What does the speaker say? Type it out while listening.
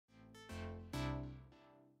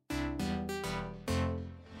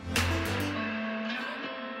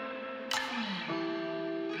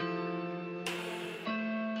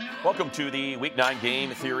Welcome to the Week 9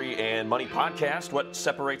 Game Theory and Money podcast. What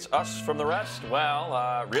separates us from the rest?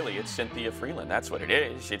 Well, really, it's Cynthia Frelund. That's what it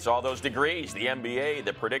is. It's all those degrees, the MBA,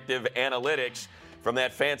 the predictive analytics from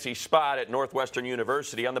that fancy spot at Northwestern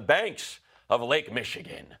University on the banks of Lake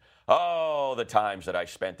Michigan. Oh, the times that I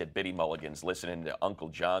spent at Biddy Mulligan's listening to Uncle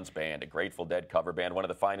John's band, a Grateful Dead cover band, one of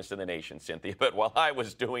the finest in the nation, Cynthia. But while I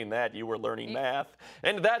was doing that, you were learning math,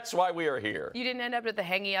 and that's why we are here. You didn't end up at the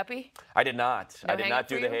Hangy-Uppy? I did not. No I did not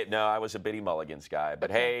do hang-up No, I was a Biddy Mulligan's guy. But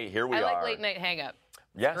hey, here we are. I like late-night hang-up.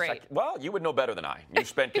 Yes. Great. Well, you would know better than I. You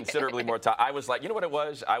spent considerably more time. I was like, you know what it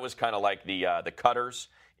was? I was kind of like the cutters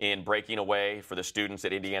in Breaking Away for the students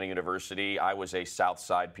at Indiana University. I was a South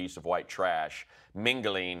Side piece of white trash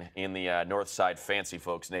mingling in the North Side fancy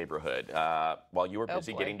folks neighborhood while you were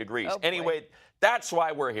busy getting degrees. Anyway, that's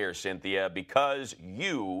why we're here, Cynthia, because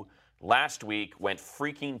you last week went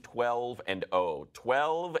freaking 12-0.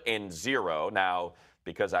 12-0. Now,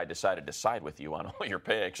 because I decided to side with you on all your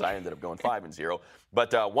picks, I ended up going 5-0.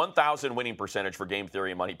 But 1,000 winning percentage for Game Theory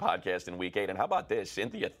and Money podcast in Week 8. And how about this,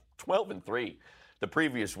 Cynthia? 12-3 the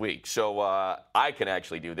previous week. So I can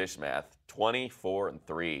actually do this math.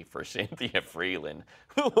 24-3 for Cynthia Frelund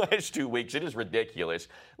the last 2 weeks. It is ridiculous.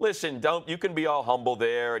 Listen, you can be all humble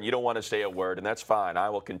there and you don't want to say a word, and that's fine. I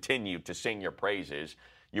will continue to sing your praises.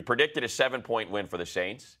 You predicted a 7-point win for the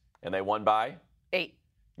Saints, and they won by? 8.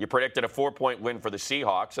 You predicted a 4-point win for the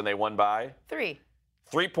Seahawks, and they won by? 3.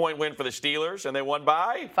 3-point win for the Steelers, and they won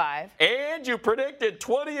by? 5. And you predicted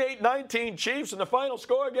 28-19 Chiefs, and the final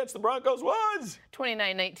score against the Broncos was?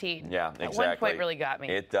 29-19. Yeah, exactly. That 1 point really got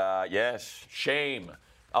me. Yes, shame.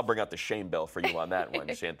 I'll bring out the shame bell for you on that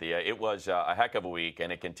one, Cynthia. It was a heck of a week,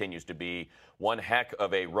 and it continues to be one heck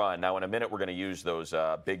of a run. Now, in a minute, we're going to use those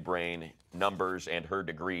big brain numbers and her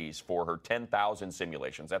degrees for her 10,000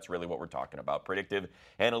 simulations. That's really what we're talking about. Predictive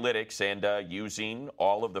analytics and using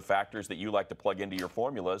all of the factors that you like to plug into your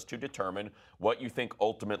formulas to determine what you think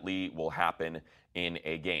ultimately will happen in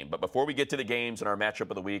a game. But before we get to the games and our matchup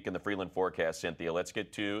of the week and the Frelund forecast, Cynthia, let's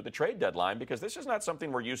get to the trade deadline, because this is not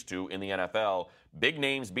something we're used to in the NFL. Big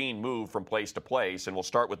names being moved from place to place, and we'll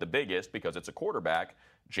start with the biggest because it's a quarterback,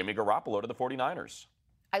 Jimmy Garoppolo to the 49ers.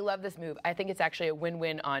 I love this move. I think it's actually a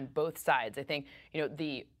win-win on both sides. I think,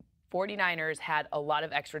 the 49ers had a lot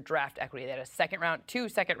of extra draft equity. They had two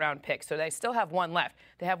second-round picks, so they still have one left.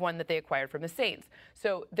 They have one that they acquired from the Saints.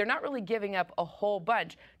 So they're not really giving up a whole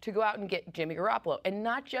bunch to go out and get Jimmy Garoppolo. And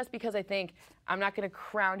not just because I think I'm not going to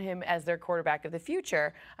crown him as their quarterback of the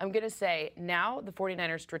future. I'm going to say now the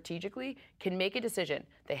 49ers strategically can make a decision.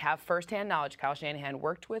 They have firsthand knowledge. Kyle Shanahan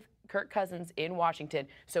worked with Kirk Cousins in Washington.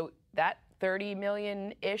 So that $30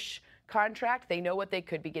 million-ish contract, they know what they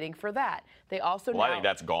could be getting for that. They also know. I think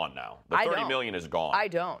that's gone now. The $30 million is gone. I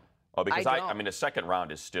don't. Oh, because I mean, the second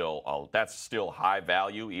round is still that's still high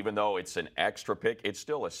value, even though it's an extra pick. It's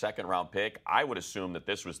still a second round pick. I would assume that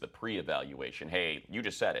this was the pre-evaluation. Hey, you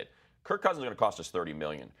just said it. Kirk Cousins is going to cost us $30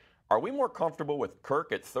 million. Are we more comfortable with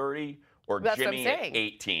Kirk at 30? Or That's Jimmy at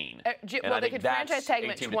 18. Well, they could franchise tag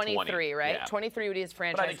him at 23, right? Yeah. 23 would be his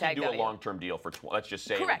franchise tag. But I think you do a long-term deal for, let's just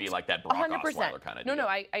say Correct. it would be like that Brock 100%. Osweiler kind of deal. No,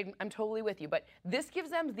 I'm totally with you. But this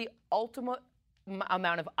gives them the ultimate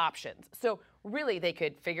amount of options. So really, they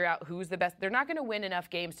could figure out who's the best. They're not going to win enough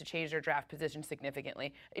games to change their draft position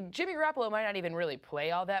significantly. Jimmy Garoppolo might not even really play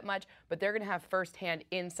all that much, but they're going to have firsthand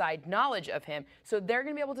inside knowledge of him. So they're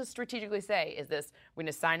going to be able to strategically say, is this, we're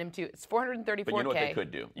going to sign him to, it's $434K. But you know what they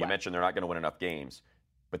could do? You mentioned they're not going to win enough games,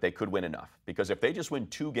 but they could win enough. Because if they just win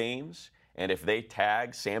 2 games, and if they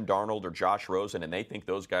tag Sam Darnold or Josh Rosen, and they think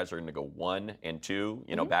those guys are going to go 1 and 2,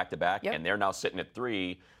 back to back, and they're now sitting at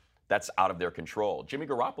 3, that's out of their control. Jimmy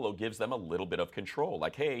Garoppolo gives them a little bit of control.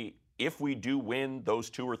 Like, hey, if we do win those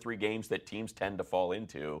 2 or 3 games that teams tend to fall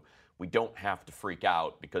into, we don't have to freak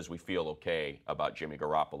out because we feel okay about Jimmy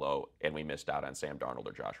Garoppolo and we missed out on Sam Darnold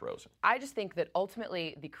or Josh Rosen. I just think that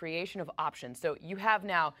ultimately the creation of options. So you have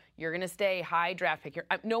now, you're going to stay high draft pick.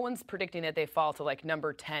 No one's predicting that they fall to like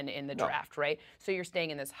number 10 in the draft, right? So you're staying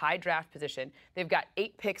in this high draft position. They've got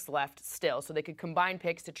 8 picks left still, so they could combine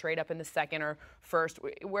picks to trade up in the second or first,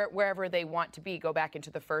 wherever they want to be, go back into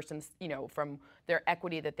the first and, from their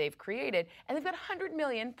equity that they've created. And they've got $100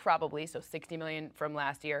 million probably, so $60 million from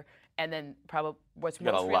last year. And then probably what's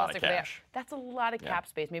got most a lot of realistic for them. cash. That's a lot of cap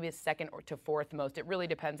space, maybe a second or to fourth most. It really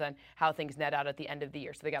depends on how things net out at the end of the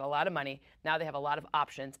year. So they got a lot of money. Now they have a lot of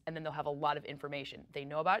options, and then they'll have a lot of information. They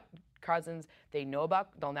know about Cousins.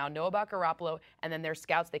 They'll now know about Garoppolo, and then their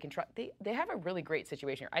scouts they can trust. They have a really great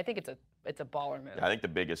situation here. I think it's a baller move. I think the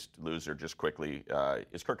biggest loser, just quickly,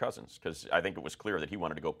 is Kirk Cousins, because I think it was clear that he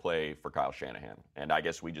wanted to go play for Kyle Shanahan. And I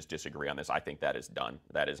guess we just disagree on this. I think that is done.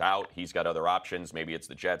 That is out. He's got other options. Maybe it's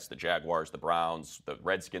the Jets, the Jaguars, the Browns, the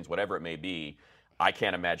Redskins, whatever it may be. I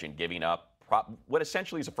can't imagine giving up what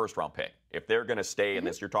essentially is a first-round pick. If they're going to stay in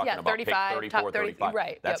this, you're talking about 35, pick 34, 35.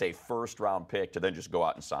 Right. That's a first-round pick to then just go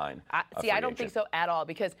out and sign. I don't think so at all,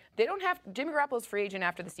 because they don't have Jimmy Garoppolo's free agent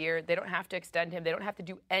after this year. They don't have to extend him. They don't have to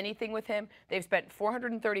do anything with him. They've spent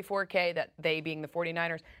 $434K, that they being the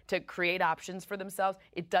 49ers, to create options for themselves.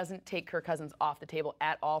 It doesn't take Kirk Cousins off the table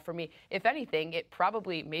at all for me. If anything, it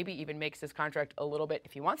probably maybe even makes his contract a little bit,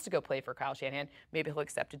 if he wants to go play for Kyle Shanahan, maybe he'll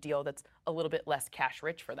accept a deal that's a little bit less cash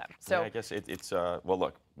rich for them. So yeah, I guess it's well,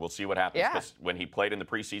 look, we'll see what happens. Yeah. When he played in the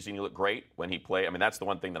preseason, he looked great. When he played, I mean, that's the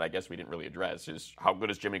one thing that I guess we didn't really address is how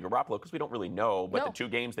good is Jimmy Garoppolo, because we don't really know. But the 2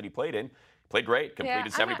 games that he played in, played great.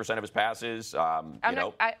 Completed 70% of his passes. I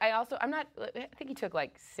think he took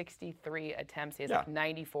like 63 attempts. He has like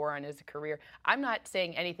 94 on his career. I'm not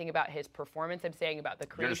saying anything about his performance. I'm saying about the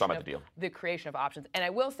creation of options. And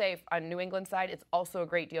I will say on New England side, it's also a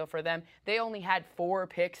great deal for them. They only had 4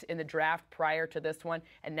 picks in the draft prior to this one,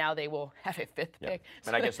 and now they will have a 5th pick.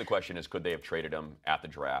 And I guess the question is, could they have traded him at the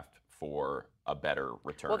draft for a better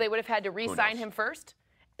return? Well, they would have had to re-sign him first.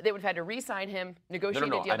 They would have had to re-sign him, negotiate a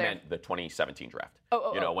deal there. I meant the 2017 draft.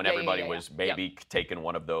 When yeah, everybody was maybe taking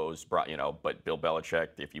one of those, but Bill Belichick,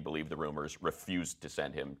 if you believe the rumors, refused to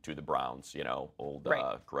send him to the Browns. Old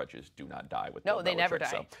grudges do not die with Bill Belichick. No, they never die.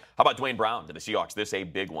 So, how about Dwayne Brown to the Seahawks? This is a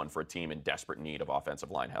big one for a team in desperate need of offensive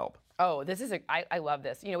line help. Oh, this is I love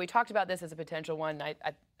this. We talked about this as a potential one.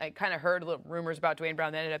 I kind of heard little rumors about Dwayne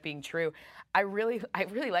Brown that ended up being true. I really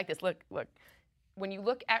like this. Look. When you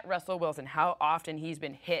look at Russell Wilson, how often he's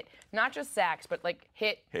been hit, not just sacks, but like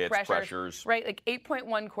hits, pressures, right? Like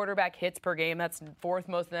 8.1 quarterback hits per game. That's 4th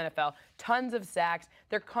most in the NFL. Tons of sacks.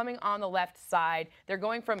 They're coming on the left side. They're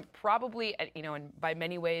going from probably, and by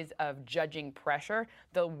many ways of judging pressure,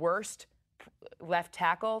 the worst left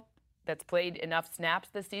tackle that's played enough snaps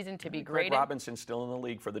this season to be graded. Greg Robinson's still in the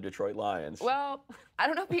league for the Detroit Lions. Well, I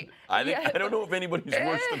don't know if he... I don't know if anybody's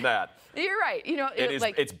worse than that. You're right.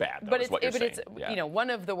 It's bad, though, is what you're saying. It's one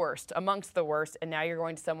of the worst, amongst the worst, and now you're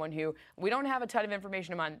going to someone who we don't have a ton of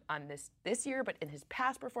information on this year, but in his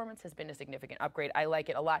past performance has been a significant upgrade. I like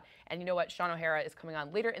it a lot. And you know what? Sean O'Hara is coming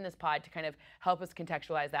on later in this pod to kind of help us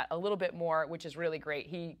contextualize that a little bit more, which is really great.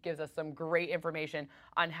 He gives us some great information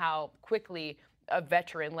on how quickly a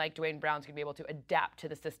veteran like Dwayne Brown's going to be able to adapt to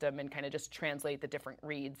the system and kind of just translate the different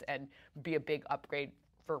reads and be a big upgrade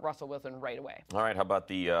for Russell Wilson right away. All right, how about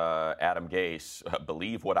the Adam Gase,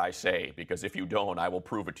 believe what I say, because if you don't, I will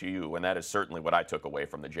prove it to you. And that is certainly what I took away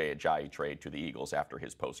from the Jay Ajayi trade to the Eagles after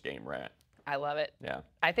his post-game rant. I love it. Yeah.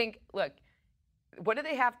 I think, look, what do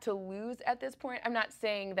they have to lose at this point? I'm not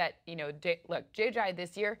saying that, Jay Ajayi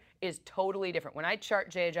this year is totally different. When I chart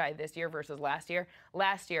Jay Ajayi this year versus last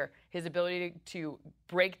year, his ability to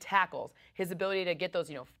break tackles, his ability to get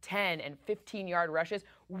those, 10 and 15-yard rushes,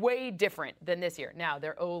 way different than this year. Now,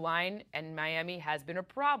 their O-line in Miami has been a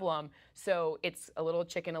problem, so it's a little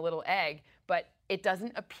chicken, a little egg, but it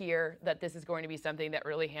doesn't appear that this is going to be something that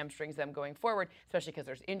really hamstrings them going forward, especially because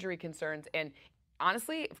there's injury concerns. And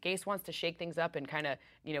honestly, if Gase wants to shake things up and kind of,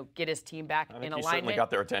 get his team back in alignment, he certainly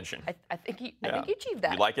got their attention. I think he achieved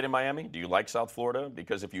that. You like it in Miami? Do you like South Florida?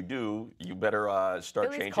 Because if you do, you better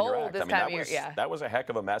start changing your act. That was a heck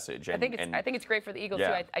of a message. And, I think it's great for the Eagles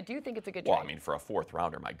too. I do think it's a good trade. Well, I mean, for a 4th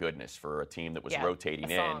rounder, my goodness, for a team that was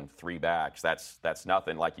rotating in 3 backs, that's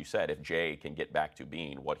nothing. Like you said, if Jay can get back to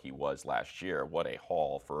being what he was last year, what a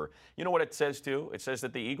haul for. You know what it says too? It says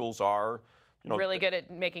that the Eagles are really good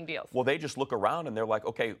at making deals. Well, they just look around and they're like,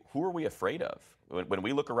 okay, who are we afraid of? When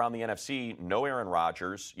we look around the NFC, no Aaron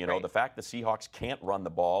Rodgers. The fact the Seahawks can't run the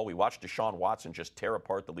ball. We watched Deshaun Watson just tear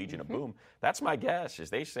apart the Legion of Boom. That's my guess, is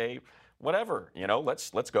they say, whatever,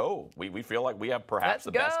 let's go. We feel like we have perhaps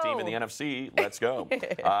the best team in the NFC. Let's go.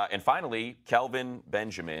 And finally, Kelvin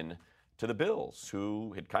Benjamin to the Bills,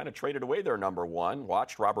 who had kind of traded away their number 1,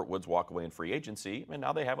 watched Robert Woods walk away in free agency, and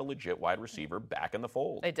now they have a legit wide receiver back in the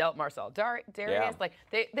fold. They dealt Marcel Darius. Yeah.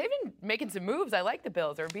 They've been making some moves. I like the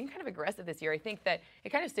Bills. They're being kind of aggressive this year. I think that it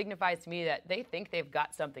kind of signifies to me that they think they've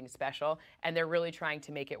got something special, and they're really trying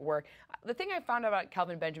to make it work. The thing I found out about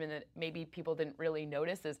Kelvin Benjamin that maybe people didn't really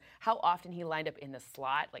notice is how often he lined up in the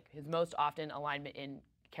slot, like his most often alignment in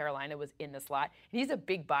Carolina was in the slot. And he's a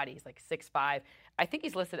big body. He's like 6'5". I think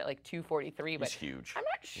he's listed at like 243, but he's huge. I'm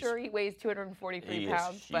not sure he weighs 243 he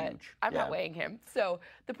pounds, is but huge. I'm not weighing him. So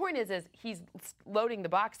the point is he's loading the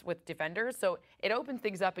box with defenders, so it opens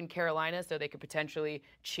things up in Carolina so they could potentially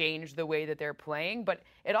change the way that they're playing. But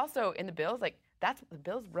it also, in the Bills, like, the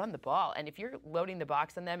Bills run the ball, and if you're loading the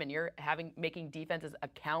box on them and you're making defenses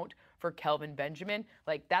account for Kelvin Benjamin,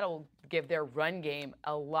 like, that'll give their run game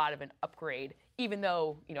a lot of an upgrade. Even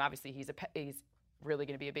though, obviously he's really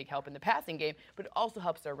going to be a big help in the passing game, but it also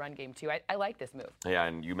helps their run game too. I like this move. Yeah,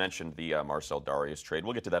 and you mentioned the Marcell Dareus trade.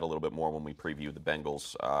 We'll get to that a little bit more when we preview the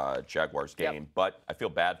Bengals-Jaguars game. Yep. But I feel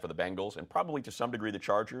bad for the Bengals and probably to some degree the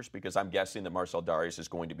Chargers, because I'm guessing that Marcell Dareus is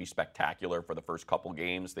going to be spectacular for the first couple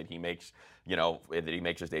games that he makes, that he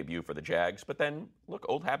makes his debut for the Jags. But then, look,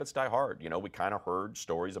 old habits die hard. We kind of heard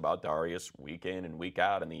stories about Dareus week in and week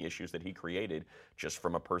out and the issues that he created just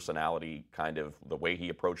from a personality, kind of the way he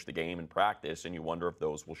approached the game in practice, and you wonder if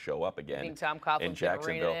those will show up again. You think Tom Coughlin's gonna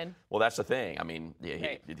rein it in? Well, that's the thing. I mean,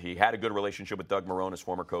 he had a good relationship with Doug Marrone, his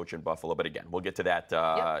former coach in Buffalo. But again, we'll get to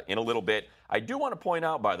that in a little bit. I do want to point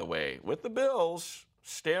out, by the way, with the Bills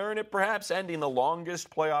staring at perhaps ending the longest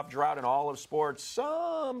playoff drought in all of sports,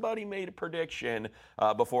 somebody made a prediction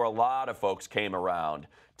before a lot of folks came around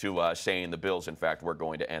to saying the Bills, in fact, were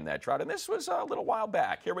going to end that drought. And this was a little while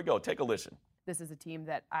back. Here we go. Take a listen. This is a team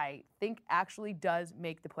that I think actually does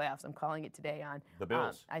make the playoffs. I'm calling it today on the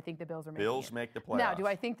Bills. I think the Bills are making Bills it. make the playoffs. Now, do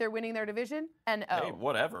I think they're winning their division? And hey,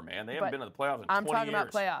 whatever, man. They haven't been to the playoffs in 20 years. I'm talking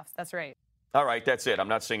about playoffs. That's right. All right, that's it. I'm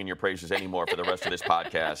not singing your praises anymore for the rest of this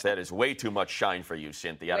podcast. That is way too much shine for you,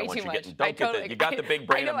 Cynthia. I don't want you getting. You got the big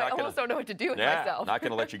brain. I almost don't know what to do with myself. Not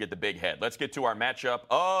going to let you get the big head. Let's get to our matchup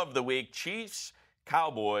of the week: Chiefs,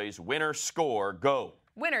 Cowboys. Winner, score, go.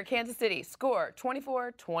 Winner, Kansas City. Score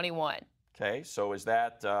 24-21. Okay, so is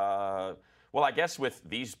that, well, I guess with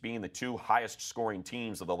these being the two highest scoring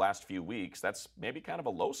teams of the last few weeks, that's maybe kind of a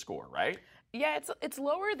low score, right? Yeah, it's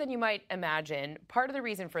lower than you might imagine. Part of the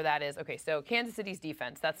reason for that is, okay, so Kansas City's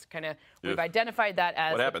defense, that's kind of, we've identified that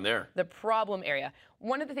as what happened there? The problem area.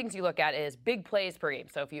 One of the things you look at is big plays per game.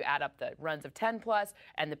 So if you add up the runs of 10 plus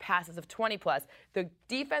and the passes of 20 plus, the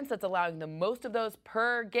defense that's allowing the most of those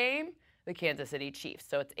per game, the Kansas City Chiefs.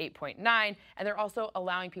 So it's 8.9, and they're also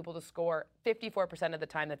allowing people to score 54% of the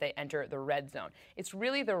time that they enter the red zone. It's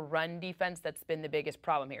really the run defense that's been the biggest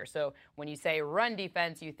problem here. So when you say run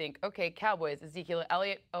defense, you think, okay, Cowboys, Ezekiel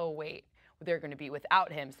Elliott, oh, wait, they're going to be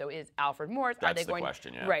without him. So is Alfred Morris? That's the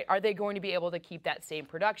question, yeah. Right. Are they going to be able to keep that same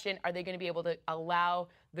production? Are they going to be able to allow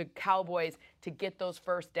the Cowboys to get those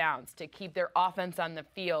first downs, to keep their offense on the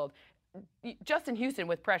field? Justin Houston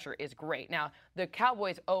with pressure is great. Now, the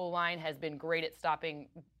Cowboys' O-line has been great at stopping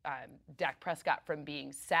Dak Prescott from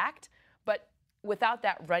being sacked, but without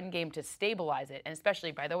that run game to stabilize it, and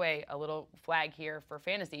especially, by the way, a little flag here for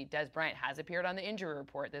fantasy, Des Bryant has appeared on the injury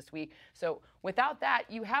report this week. So without that,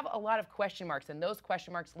 you have a lot of question marks, and those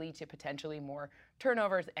question marks lead to potentially more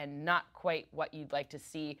turnovers and not quite what you'd like to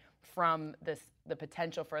see from the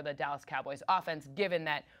potential for the Dallas Cowboys offense, given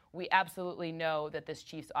that we absolutely know that this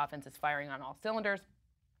Chiefs offense is firing on all cylinders.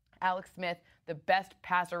 Alex Smith, the best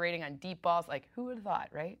passer rating on deep balls. Like, who would have thought,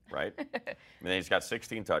 right? Right. I mean, he's got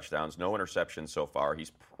 16 touchdowns, no interceptions so far.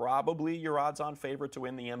 He's probably your odds-on favorite to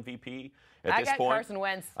win the MVP at this point. Carson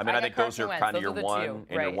Wentz. I mean, I think those are kind of your 1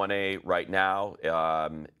 and your 1A right now.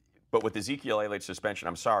 But with Ezekiel Elliott's suspension,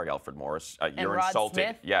 I'm sorry, Alfred Morris. You're Rod insulted.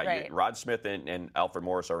 Smith? Yeah, right. Rod Smith and Alfred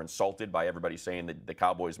Morris are insulted by everybody saying that the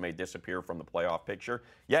Cowboys may disappear from the playoff picture.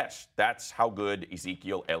 Yes, that's how good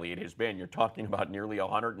Ezekiel Elliott has been. You're talking about nearly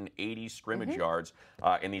 180 scrimmage yards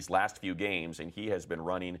in these last few games, and he has been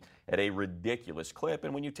running at a ridiculous clip.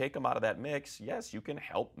 And when you take him out of that mix, yes, you can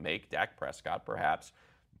help make Dak Prescott perhaps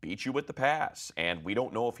beat you with the pass. And we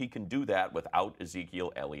don't know if he can do that without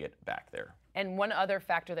Ezekiel Elliott back there. And one other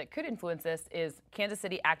factor that could influence this is Kansas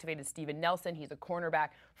City activated Steven Nelson. He's a cornerback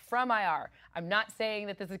from IR. I'm not saying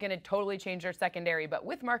that this is going to totally change their secondary, but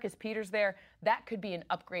with Marcus Peters there, that could be an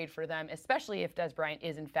upgrade for them, especially if Des Bryant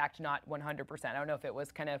is in fact not 100%. I don't know if it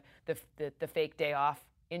was kind of the fake day off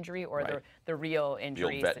injury or right. the real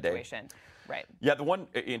injury situation. Right. Yeah, the one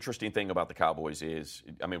interesting thing about the Cowboys is,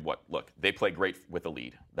 I mean, look, they play great with the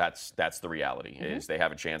lead. That's the reality, is they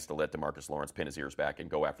have a chance to let DeMarcus Lawrence pin his ears back and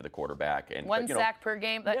go after the quarterback. And One sack per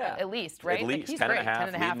game, at least, right? At least, he's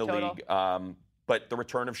 10.5, leading the total. league. But the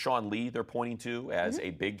return of Sean Lee, they're pointing to as a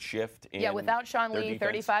big shift in without Sean their Lee, defense.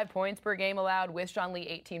 35 points per game allowed. With Sean Lee,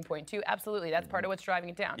 18.2. Absolutely, that's part of what's driving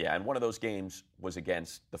it down. Yeah, and one of those games was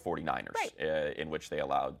against the 49ers, right. In which they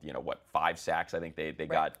allowed, 5 sacks. I think they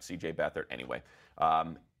got C.J. Beathard. Anyway,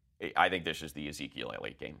 I think this is the Ezekiel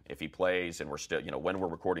Elliott game. If he plays, and we're still, when we're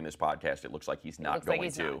recording this podcast, it looks like he's not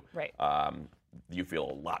going to. Right. You feel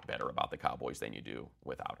a lot better about the Cowboys than you do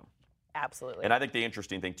without him. Absolutely. And I think the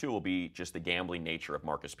interesting thing, too, will be just the gambling nature of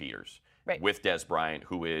Marcus Peters with Dez Bryant,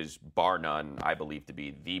 who is, bar none, I believe to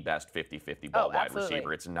be the best 50-50 ball wide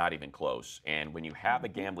receiver. It's not even close. And when you have a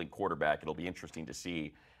gambling quarterback, it'll be interesting to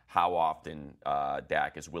see how often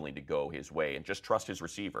Dak is willing to go his way and just trust his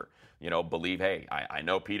receiver. Believe, hey, I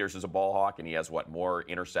know Peters is a ball hawk, and he has, more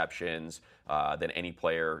interceptions than any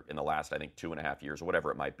player in the last, I think, 2.5 years or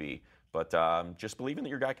whatever it might be. But just believing that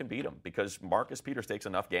your guy can beat him, because Marcus Peters takes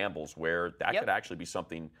enough gambles where that could actually be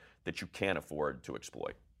something that you can't afford to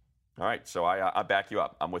exploit. All right, so I back you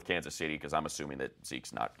up. I'm with Kansas City because I'm assuming that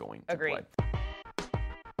Zeke's not going to play.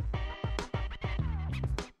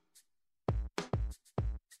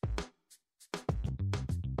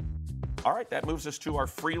 All right, that moves us to our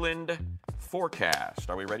Freeland forecast.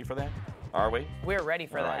 Are we ready for that? Are we? We're ready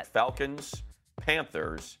for that. All right, Falcons,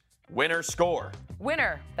 Panthers, winner, score.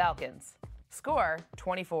 Winner, Falcons. Score,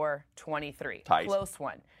 24-23. Tight. Close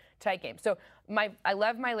one. Tight game. So I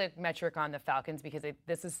love my metric on the Falcons because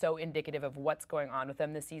this is so indicative of what's going on with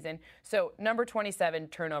them this season. So number 27,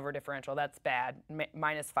 turnover differential. That's bad,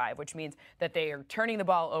 -5, which means that they are turning the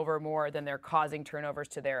ball over more than they're causing turnovers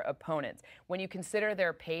to their opponents. When you consider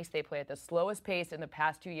their pace, they play at the slowest pace in the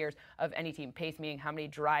past 2 years of any team. Pace meaning how many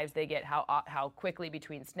drives they get, how quickly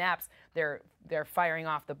between snaps they're firing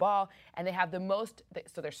off the ball, and they have the most.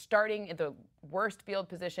 So they're starting in the worst field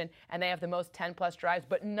position, and they have the most 10+ drives,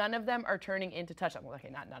 but none of them are turning into touchdowns. Well, okay,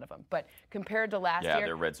 not none of them, but compared to last year,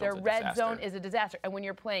 their red zone is a disaster. And when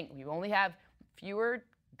you're playing, you only have fewer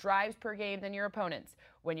drives per game than your opponents.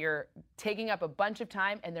 When you're taking up a bunch of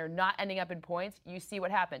time and they're not ending up in points, you see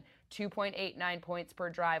what happened. 2.89 points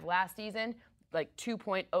per drive last season, like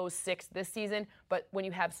 2.06 this season. But when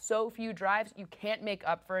you have so few drives, you can't make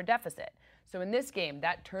up for a deficit. So in this game,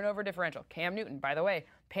 that turnover differential, Cam Newton, by the way,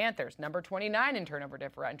 Panthers, number 29 in turnover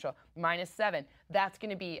differential, -7. That's going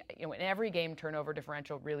to be, in every game, turnover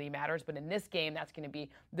differential really matters. But in this game, that's going to be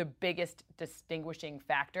the biggest distinguishing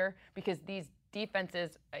factor because these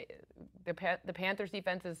defenses, the Panthers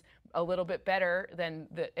defense is a little bit better than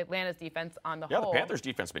the Atlanta's defense on the whole. Yeah, the Panthers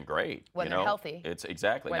defense has been great. When they're healthy. It's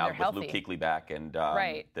exactly. When now they're healthy. Luke Kuechly back and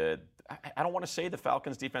right. I don't want to say the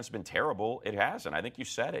Falcons' defense has been terrible. It hasn't. I think you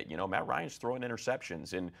said it. Matt Ryan's throwing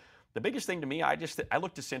interceptions. And the biggest thing to me, I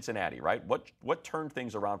look to Cincinnati, right? What turned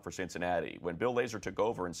things around for Cincinnati? When Bill Lazor took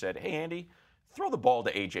over and said, hey, Andy, throw the ball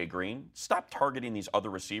to A.J. Green. Stop targeting these other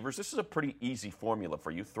receivers. This is a pretty easy formula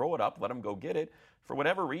for you. Throw it up. Let them go get it. For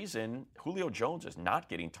whatever reason, Julio Jones is not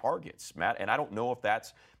getting targets, Matt. And I don't know if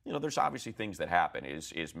that's, there's obviously things that happen.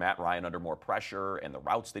 Is Matt Ryan under more pressure and the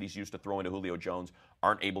routes that he's used to throwing to Julio Jones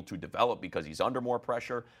aren't able to develop because he's under more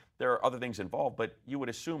pressure? There are other things involved, but you would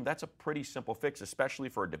assume that's a pretty simple fix, especially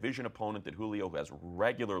for a division opponent that Julio has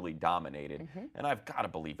regularly dominated. Mm-hmm. And I've got to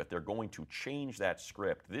believe if they're going to change that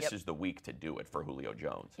script, this is the week to do it for Julio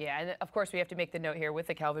Jones. Yeah, and of course we have to make the note here with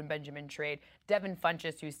the Kelvin Benjamin trade. Devin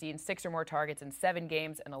Funchess, who's seen 6 or more targets in 7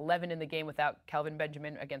 games and 11 in the game without Kelvin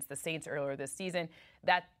Benjamin against the Saints earlier this season,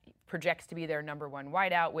 that projects to be their number 1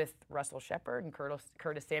 wideout with Russell Shepard and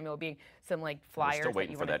Curtis Samuel being some flyers. We're still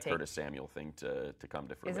waiting for that take. Curtis Samuel thing to come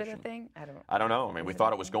to fruition. Is it a thing? I don't know. I mean, we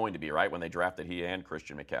thought it was going to be, right, when they drafted he and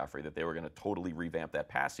Christian McCaffrey, that they were going to totally revamp that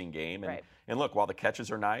passing game. And look, while the catches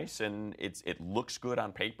are nice and it looks good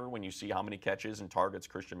on paper when you see how many catches and targets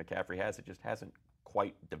Christian McCaffrey has, it just hasn't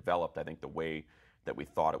quite developed, I think, the way that we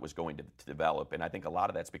thought it was going to develop. And I think a lot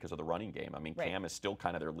of that's because of the running game. I mean, Cam is still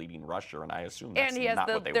kind of their leading rusher, and I assume that's not what they want.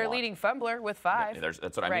 And he has their leading fumbler with 5. That's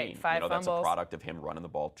what I mean. 5 that's fumbles. a product of him running the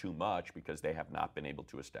ball too much because they have not been able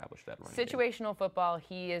to establish that running Situational football,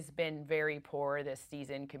 he has been very poor this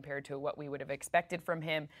season compared to what we would have expected from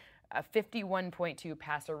him. A 51.2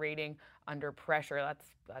 passer rating under pressure.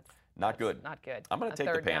 That's not good. Not good. I'm going to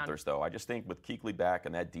take the Panthers, though. I just think with Kuechly back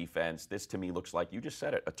and that defense, this to me looks like, you just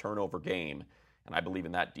said it, a turnover game. And I believe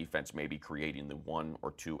in that defense maybe creating the 1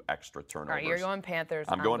 or 2 extra turnovers. All right, you're going Panthers.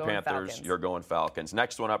 I'm going Panthers. Falcons. You're going Falcons.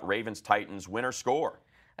 Next one up, Ravens-Titans. Winner, score.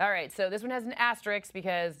 All right, so this one has an asterisk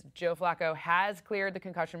because Joe Flacco has cleared the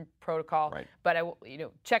concussion protocol. Right. But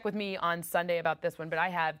check with me on Sunday about this one. But I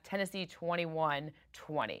have Tennessee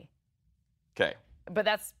 21-20. Okay. But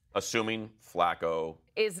that's assuming Flacco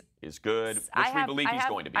is good, which we believe he's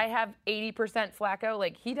going to be. I have 80% Flacco.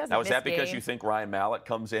 Like, he doesn't Now, is that miss because games. you think Ryan Mallett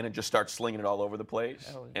comes in and just starts slinging it all over the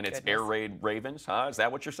place? Oh, and goodness. It's air raid Ravens, huh? Is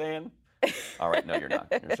that what you're saying? All right, no, you're not.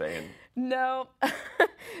 You're saying... No.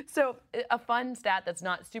 So, a fun stat that's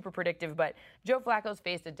not super predictive, but Joe Flacco's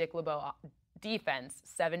faced a Dick LeBeau defense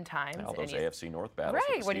 7 times. All those AFC North battles.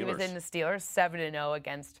 Right, with the when he was Steelers. in the Steelers, 7-0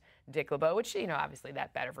 against Dick LeBeau, which, obviously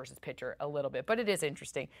that batter versus pitcher a little bit, but it is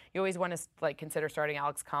interesting. You always want to consider starting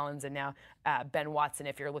Alex Collins and now Ben Watson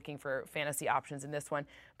if you're looking for fantasy options in this one.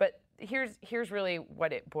 But here's really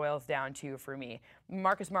what it boils down to for me.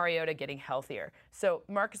 Marcus Mariota getting healthier. So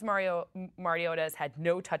Marcus Mariota has had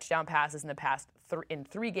no touchdown passes in the past in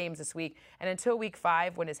 3 games this week, and until week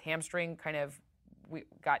 5 when his hamstring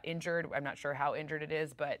got injured, I'm not sure how injured it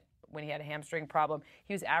is, but when he had a hamstring problem,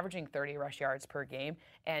 he was averaging 30 rush yards per game,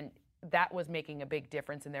 and that was making a big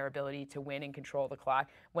difference in their ability to win and control the clock.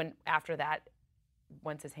 When after that,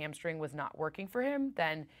 once his hamstring was not working for him,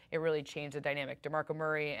 then it really changed the dynamic. DeMarco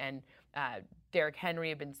Murray and Derrick Henry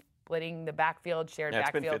have been splitting the backfield, shared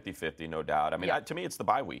backfield. It's been 50-50, no doubt. I mean, to me, it's the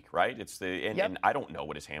bye week, right? And I don't know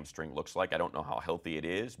what his hamstring looks like. I don't know how healthy it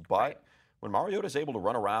is, but when Mariota's able to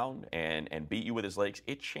run around and beat you with his legs,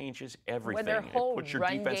 it changes everything. When their whole it puts your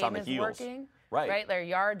run defense game on the is heels. working, right? Their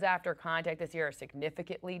yards after contact this year are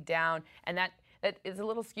significantly down, and that is a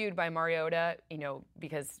little skewed by Mariota,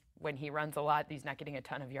 because when he runs a lot, he's not getting a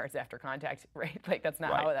ton of yards after contact, right? That's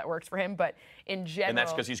not how that works for him. But in general, and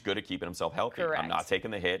that's because he's good at keeping himself healthy. Correct. I'm not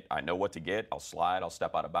taking the hit. I know what to get. I'll slide. I'll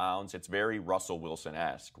step out of bounds. It's very Russell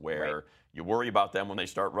Wilson-esque, where you worry about them when they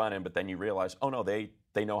start running, but then you realize, oh no, they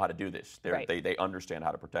know how to do this. They understand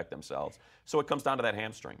how to protect themselves. So it comes down to that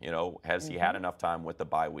hamstring. Has he had enough time with the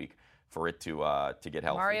bye week for it to get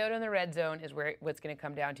healthy? Mariota in the red zone is what's going to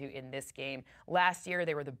come down to in this game. Last year,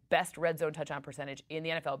 they were the best red zone touchdown percentage in the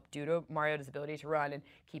NFL due to Mariota's ability to run and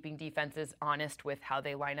keeping defenses honest with how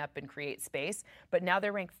they line up and create space. But now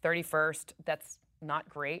they're ranked 31st. That's not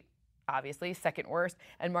great, obviously, second worst.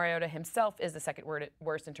 And Mariota himself is the second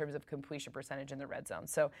worst in terms of completion percentage in the red zone.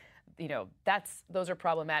 So, those are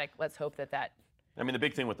problematic. Let's hope that I mean, the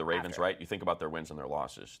big thing with the Ravens, right? You think about their wins and their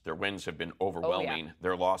losses. Their wins have been overwhelming.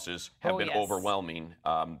 Their losses have been overwhelming.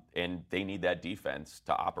 And they need that defense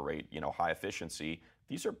to operate, high efficiency.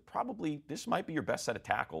 This might be your best set of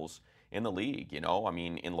tackles in the league, I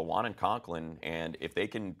mean, in Lewan and Conklin, and if they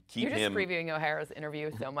can keep him... You're just previewing O'Hara's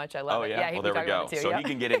interview so much. I love it. Yeah, well, there we go. So he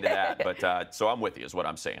can get into that. But so I'm with you is what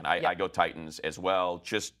I'm saying. I go Titans as well,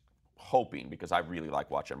 just hoping, because I really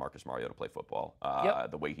like watching Marcus Mariota play football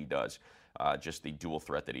the way he does. Just the dual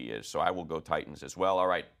threat that he is. So I will go Titans as well. All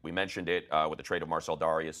right, we mentioned it with the trade of Marcell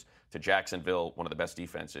Dareus to Jacksonville, one of the best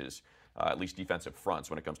defenses, at least defensive fronts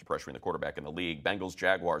when it comes to pressuring the quarterback in the league.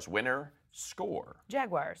 Bengals-Jaguars winner, score.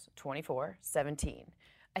 Jaguars, 24-17.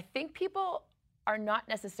 I think people are not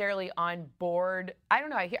necessarily on board. I don't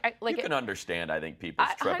know. You can understand, I think, people's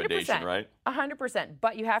trepidation, right? 100%.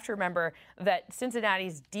 But you have to remember that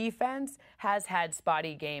Cincinnati's defense has had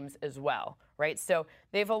spotty games as well, right? So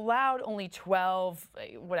they've allowed only 12,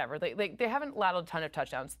 whatever. They haven't allowed a ton of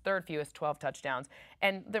touchdowns. Third fewest, 12 touchdowns.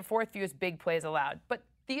 And the fourth fewest big plays allowed. But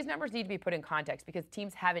these numbers need to be put in context because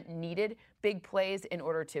teams haven't needed big plays in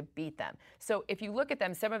order to beat them. So if you look at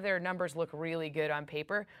them, some of their numbers look really good on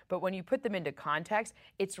paper, but when you put them into context,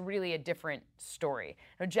 it's really a different story.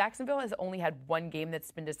 Now, Jacksonville has only had one game that's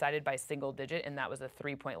been decided by single digit, and that was a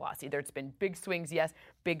 3-point loss. Either it's been big swings, yes,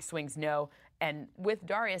 big swings, no. And with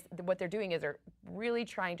Dareus, what they're doing is they're really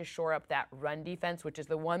trying to shore up that run defense, which is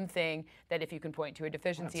the one thing that if you can point to a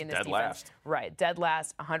deficiency in this defense. Last. Right, dead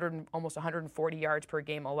last, almost 140 yards per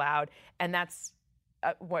game allowed, and that's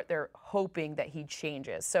what they're hoping that he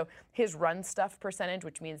changes. So his run stuff percentage,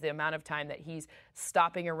 which means the amount of time that he's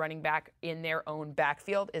stopping a running back in their own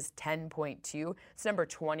backfield, is 10.2. It's number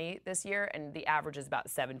 20 this year, and the average is about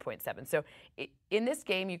 7.7. So in this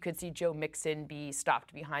game, you could see Joe Mixon be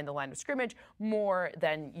stopped behind the line of scrimmage more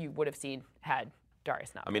than you would have seen had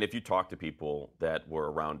Dareus not. I mean, if you talk to people that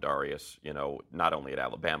were around Dareus, not only at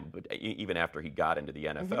Alabama, but even after he got into the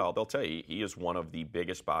NFL, they'll tell you he is one of the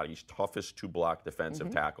biggest bodies, toughest to block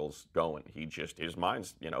defensive tackles going. His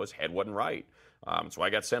mind's, his head wasn't right. That's why I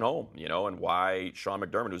got sent home, and why Sean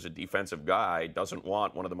McDermott, who's a defensive guy, doesn't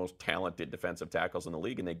want one of the most talented defensive tackles in the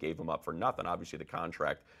league, and they gave him up for nothing. Obviously, the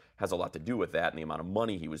contract has a lot to do with that and the amount of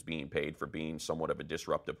money he was being paid for being somewhat of a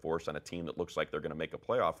disruptive force on a team that looks like they're going to make a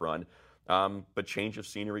playoff run. But change of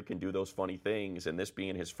scenery can do those funny things, and this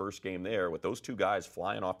being his first game there, with those two guys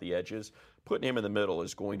flying off the edges, putting him in the middle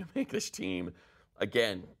is going to make this team,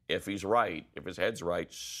 again, if he's right, if his head's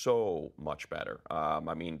right, so much better.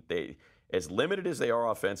 I mean, as limited as they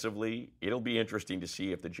are offensively, it'll be interesting to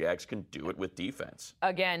see if the Jags can do it with defense.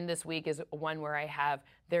 Again, this week is one where I have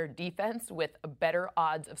their defense with better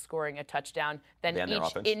odds of scoring a touchdown than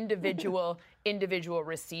each individual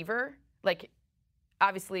receiver.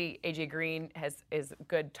 Obviously, A.J. Green is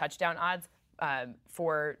good touchdown odds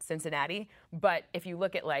for Cincinnati. But if you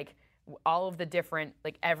look at, all of the different,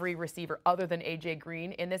 like every receiver other than A.J.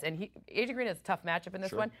 Green in this, and A.J. Green has a tough matchup in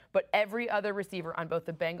this one, but every other receiver on both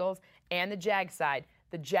the Bengals and the Jags side,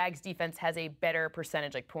 the Jags defense has a better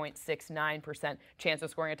percentage, like 0.69% chance of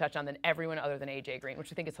scoring a touchdown than everyone other than A.J. Green,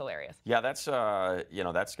 which I think is hilarious. Yeah, that's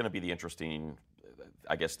that's going to be the interesting,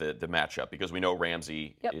 I guess, the matchup, because we know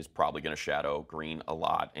Ramsey is probably going to shadow Green a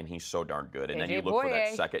lot, and he's so darn good. And then you look for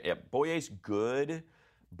that second. Yeah, Boye's good,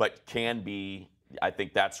 but can be. I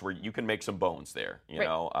think that's where you can make some bones there, you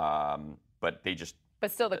know. But they just.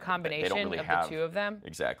 But still, the combination really of the two of them.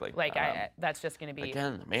 Exactly. Like, that's just going to be.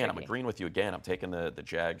 Again, man, tricky. I'm agreeing with you again. I'm taking the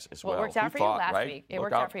Jags as well. Well, it worked out for you last week. It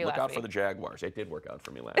worked out for you last week. Look out for the Jaguars. It did work out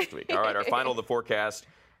for me last week. All right, our final of the forecast.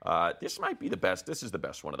 This might be the best. This is the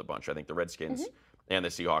best one of the bunch. I think the Redskins and the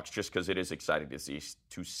Seahawks, just because it is exciting to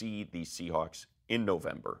see the Seahawks in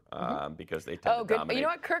November, because they tend to dominate. You know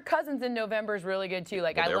what? Kirk Cousins in November is really good too.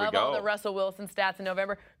 Like, I love all the Russell Wilson stats in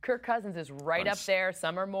November. Kirk Cousins is right up there.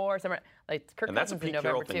 Some are more, some are like Kirk and Cousins that's a Pete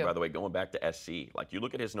Carroll thing, by the way. Going back to SC, like you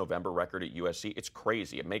look at his November record at USC, it's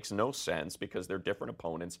crazy. It makes no sense because they're different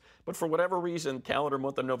opponents. But for whatever reason, calendar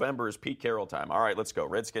month of November is Pete Carroll time. All right, let's go.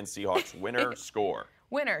 Redskins, Seahawks, winner, score.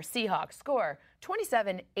 Winner, Seahawks, score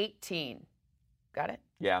 27-18. Got it?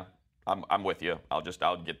 Yeah. I'm with you. I'll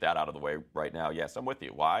get that out of the way right now. Yes, I'm with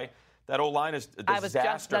you. Why? That O-line is a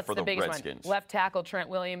disaster for the Redskins. Left tackle Trent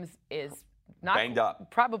Williams is not banged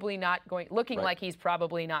up. Probably not going. Looking like he's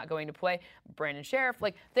probably not going to play. Brandon Sheriff,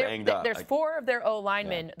 like there's four of their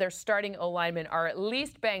O-linemen. Yeah. Their starting O-linemen are at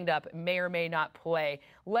least banged up, may or may not play.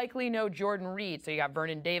 Likely no Jordan Reed. So you got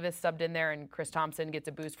Vernon Davis subbed in there, and Chris Thompson gets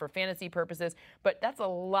a boost for fantasy purposes. But that's a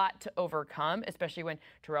lot to overcome, especially when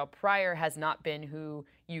Terrell Pryor has not been who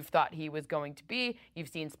you've thought he was going to be. You've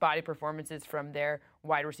seen spotty performances from their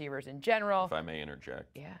wide receivers in general. If I may interject.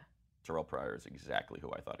 Yeah. Terrell Pryor is exactly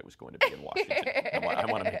who I thought it was going to be in Washington. I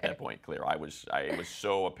want to make that point clear. It was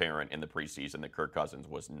so apparent in the preseason that Kirk Cousins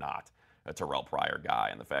was not a Terrell Pryor guy,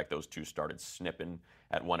 and the fact those two started snipping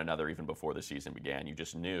at one another even before the season began, you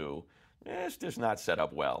just knew it's just not set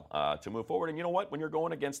up well to move forward. And you know what? When you're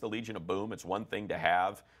going against the Legion of Boom, it's one thing to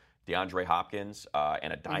have DeAndre Hopkins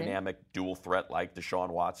and a dynamic dual threat like Deshaun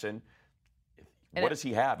Watson. What does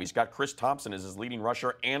he have? He's got Chris Thompson as his leading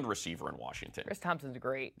rusher and receiver in Washington. Chris Thompson's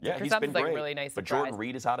great. Yeah, Chris he's Thompson's been great. Like a really nice but surprise. Jordan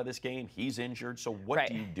Reed is out of this game. He's injured. So what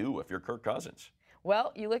do you do if you're Kirk Cousins?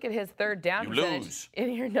 Well, you look at his third down percentage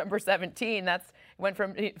in your number 17. That's went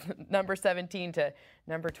from number 17 to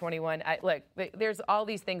number 21. Look, there's all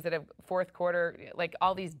these things that have fourth quarter, like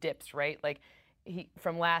all these dips, right? Like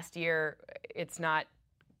from last year, it's not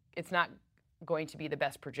going to be the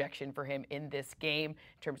best projection for him in this game. In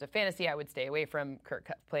terms of fantasy, I would stay away from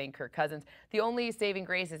playing Kirk Cousins. The only saving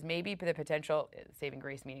grace is maybe the potential, saving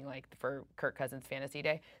grace meaning like for Kirk Cousins fantasy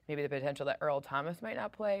day, maybe the potential that Earl Thomas might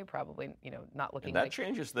not play, probably, not looking like. And that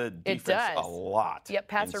changes the defense a lot. Yep,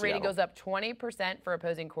 passer rating goes up 20% for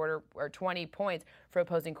opposing quarter, or 20 points for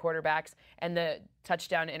opposing quarterbacks, and the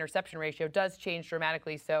touchdown to interception ratio does change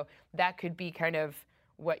dramatically, so that could be kind of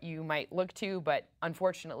what you might look to, but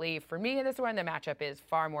unfortunately for me in this one, the matchup is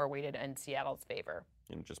far more weighted in Seattle's favor.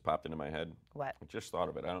 And it just popped into my head. What? I just thought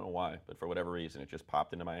of it. I don't know why, but for whatever reason, it just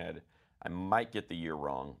popped into my head. I might get the year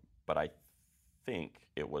wrong, but I think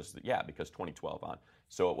it was, because 2012 on.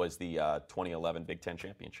 So it was the 2011 Big Ten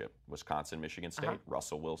Championship, Wisconsin, Michigan State,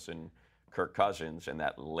 Russell Wilson, Kirk Cousins, and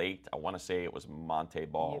that late, I want to say it was Monte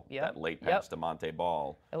Ball, that late pass to Monte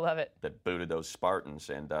Ball. I love it. That booted those Spartans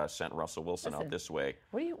and sent Russell Wilson out this way.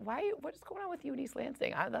 What's going on with you in East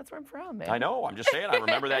Lansing? That's where I'm from, man. I know. I'm just saying. I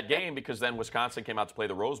remember that game because then Wisconsin came out to play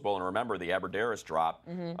the Rose Bowl, and remember the Aberderis drop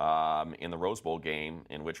in the Rose Bowl game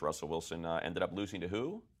in which Russell Wilson ended up losing to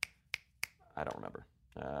who? I don't remember.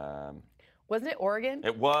 Wasn't it Oregon?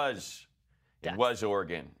 It was. It was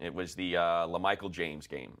Oregon. It was the LaMichael James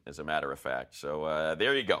game, as a matter of fact. So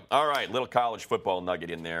there you go. All right, little college football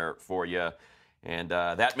nugget in there for you. And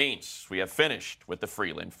that means we have finished with the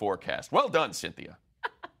Freeland forecast. Well done, Cynthia.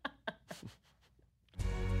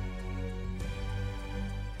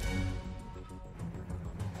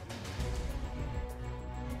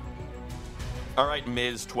 All right,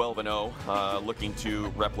 Ms. 12-0, looking to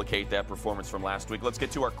replicate that performance from last week. Let's get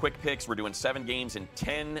to our quick picks. We're doing 7 games in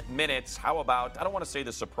 10 minutes. How about, I don't want to say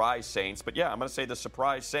the surprise Saints, but yeah, I'm going to say the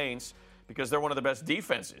surprise Saints because they're one of the best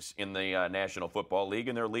defenses in the National Football League,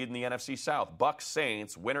 and they're leading the NFC South. Bucs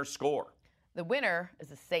Saints, winner score. The winner is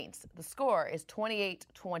the Saints. The score is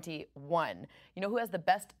 28-21. You know who has the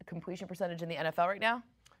best completion percentage in the NFL right now?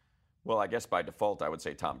 Well, I guess by default I would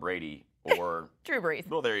say Tom Brady or Drew Brees.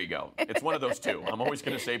 Well, there you go. It's one of those two. I'm always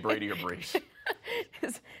going to say Brady or Brees.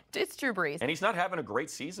 It's Drew Brees. And he's not having a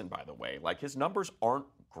great season, by the way. Like, his numbers aren't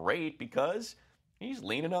great because he's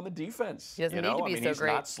leaning on the defense. He doesn't need to be so he's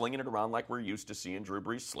great. Not slinging it around like we're used to seeing Drew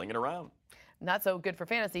Brees slinging around. Not so good for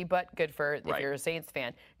fantasy, but good for if Right. you're a Saints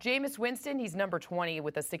fan. Jameis Winston, he's number 20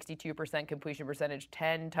 with a 62% completion percentage,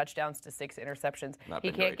 10 touchdowns to 6 interceptions. Not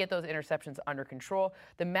He been can't great. get those interceptions under control.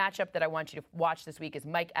 The matchup that I want you to watch this week is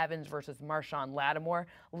Mike Evans versus Marshawn Lattimore.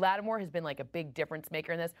 Lattimore has been like a big difference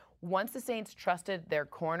maker in this. Once the Saints trusted their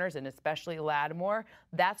corners, and especially Lattimore,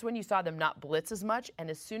 that's when you saw them not blitz as much.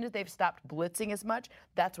 And as soon as they've stopped blitzing as much,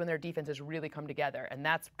 that's when their defense has really come together. And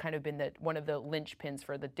that's kind of been one of the linchpins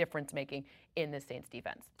for the difference making in the Saints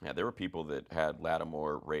defense. Yeah, there were people that had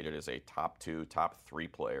Lattimore rated as a top 2, top 3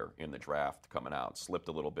 player in the draft coming out. Slipped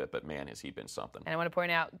a little bit, but man, has he been something. And I want to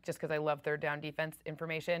point out, just because I love third down defense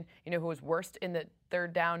information, you know who was worst in the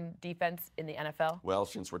third down defense in the NFL? Well,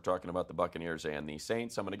 since we're talking about the Buccaneers and the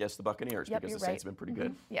Saints, I'm going to guess the Buccaneers Yep, because you're the Saints right. have been pretty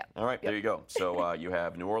good. Yeah. All right, there you go. So you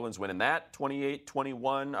have New Orleans winning that,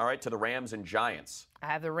 28-21. All right, to the Rams and Giants. I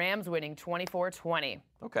have the Rams winning 24-20.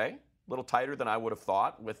 Okay, a little tighter than I would have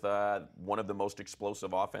thought with one of the most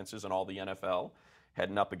explosive offenses in all the NFL,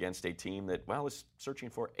 heading up against a team that, well, is searching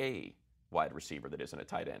for a wide receiver that isn't a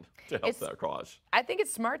tight end to help their cause. I think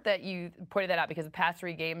it's smart that you pointed that out because the past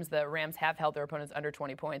 3 games, the Rams have held their opponents under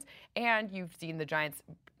 20 points. And you've seen the Giants,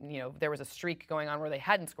 there was a streak going on where they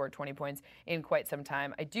hadn't scored 20 points in quite some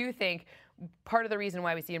time. I do think part of the reason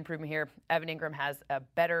why we see improvement here, Evan Ingram has a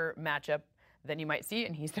better matchup than you might see,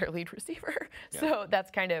 and he's their lead receiver. Yeah. So that's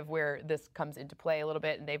kind of where this comes into play a little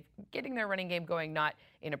bit. And they've getting their running game going not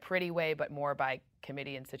in a pretty way, but more by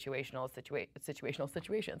committee and situational From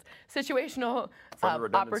the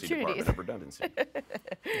redundancy opportunities. department of redundancy.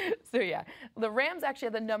 So yeah, the Rams actually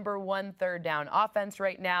have the number 1 third down offense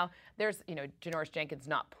right now. There's, Janoris Jenkins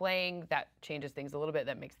not playing. That changes things a little bit.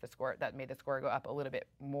 That made the score go up a little bit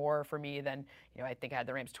more for me than, I think I had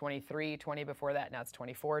the Rams 23-20 before that. Now it's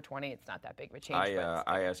 24-20. It's not that big of a change.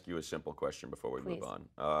 I ask you a simple question before we Please. move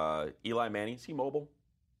on. Eli Manning, is he mobile?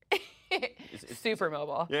 Super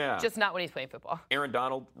mobile. Yeah. Just not when he's playing football. Aaron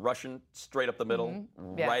Donald rushing straight up the middle,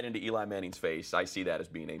 Yeah. right into Eli Manning's face. I see that as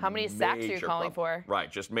being a How many sacks are you major calling problem. for?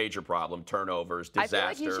 Right, just major problem, turnovers, disaster, I feel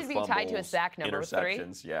like he should be tied to a fumbles, sack number with 3.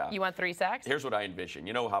 interceptions. Yeah. You want 3 sacks? Here's what I envision.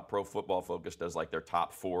 You know how Pro Football Focus does like their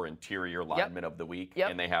top 4 interior linemen of the week?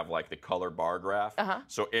 Yep. And they have like the color bar graph? Uh-huh.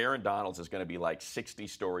 So Aaron Donald's is going to be like 60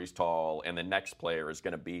 stories tall, and the next player is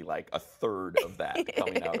going to be like a third of that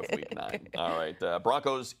coming out of week 9. All right.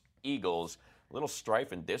 Broncos, Eagles, a little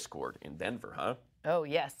strife and discord in Denver, huh? Oh,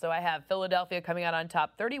 yes. So I have Philadelphia coming out on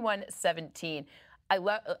top, 31-17. I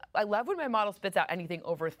love when my model spits out anything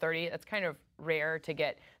over 30. That's kind of rare to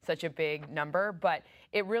get such a big number, but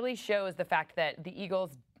it really shows the fact that the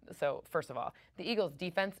Eagles. So first of all, the Eagles'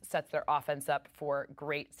 defense sets their offense up for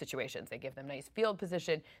great situations. They give them nice field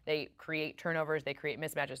position. They create turnovers. They create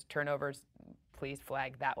mismatches, turnovers. Please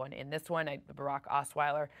flag that one. In this one, Brock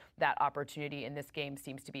Osweiler, that opportunity in this game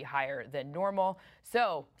seems to be higher than normal.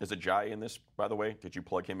 So, is Ajayi in this, by the way? Did you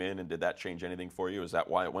plug him in, and did that change anything for you? Is that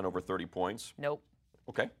why it went over 30 points? Nope.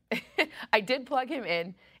 Okay. I did plug him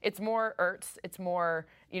in. It's more Ertz. It's more,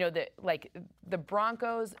 the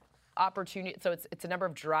Broncos opportunity. So it's a number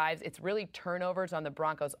of drives. It's really turnovers on the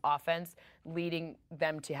Broncos offense, leading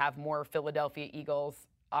them to have more Philadelphia Eagles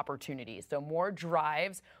opportunities. So more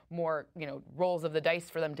drives, more, rolls of the dice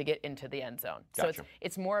for them to get into the end zone. Gotcha. So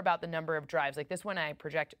it's more about the number of drives. Like this one, I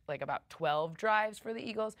project like about 12 drives for the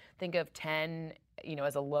Eagles. Think of 10,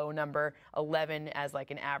 as a low number, 11 as like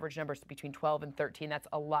an average number, so between 12 and 13. That's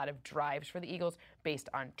a lot of drives for the Eagles based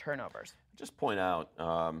on turnovers. Just point out,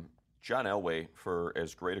 John Elway, for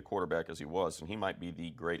as great a quarterback as he was, and he might be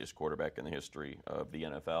the greatest quarterback in the history of the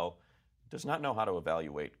NFL, does not know how to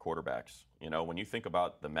evaluate quarterbacks. When you think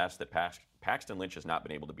about the mess that Paxton Lynch has not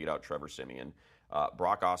been able to beat out Trevor Siemian,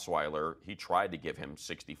 Brock Osweiler, he tried to give him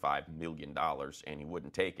 $65 million and he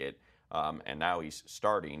wouldn't take it. And now he's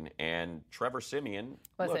starting. And Trevor Siemian.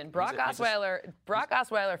 Listen, Brock Osweiler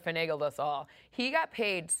finagled us all. He got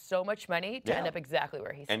paid so much money to end up exactly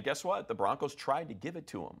where he's. And guess what? The Broncos tried to give it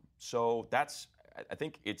to him. So I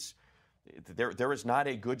think it's. There is not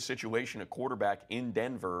a good situation at quarterback in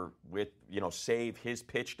Denver with, save his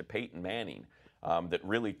pitch to Peyton Manning that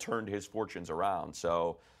really turned his fortunes around.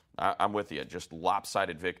 So I'm with you. Just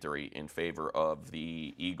lopsided victory in favor of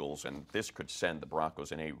the Eagles, and this could send the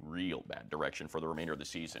Broncos in a real bad direction for the remainder of the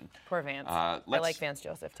season. Poor Vance. I like Vance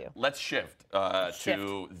Joseph, too. Let's shift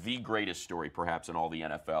to the greatest story, perhaps, in all the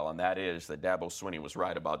NFL, and that is that Dabo Swinney was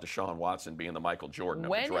right about Deshaun Watson being the Michael Jordan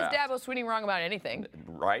of the draft. When is Dabo Swinney wrong about anything?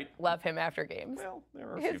 Right? Love him after games. Well, there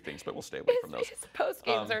are a few things, but we'll stay away from those. His post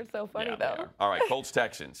games are so funny, though. All right, Colts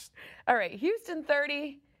Texans. All right, Houston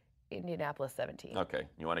 30, Indianapolis 17. Okay.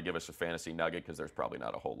 You want to give us a fantasy nugget? Because there's probably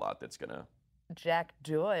not a whole lot that's going to. Jack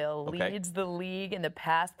Doyle Okay. leads the league in the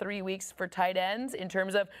past 3 weeks for tight ends in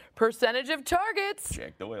terms of percentage of targets.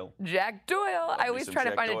 Jack Doyle. Jack Doyle. I always some try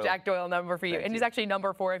to Jack find Doyle. a Jack Doyle number for you. Thank And he's you. actually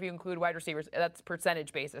number 4 if you include wide receivers. That's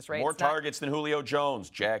percentage basis, right? More It's not targets than Julio Jones.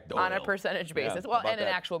 Jack Doyle. on a percentage basis. Well, how about and an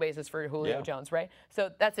that? actual basis for Julio Yeah. Jones, right? So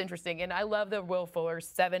that's interesting. And I love that Will Fuller,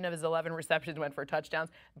 7 of his 11 receptions went for touchdowns.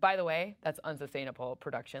 By the way, that's unsustainable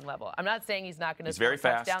production level. I'm not saying he's not going to He's score very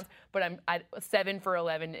fast. touchdowns, but 7 for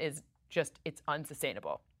 11 is just, it's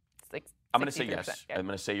unsustainable. It's like I'm going to say 63%. yes. Yeah. I'm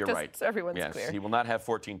going to say you're Just right. so everyone's yes, clear. he will not have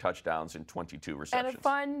 14 touchdowns and 22 receptions. And a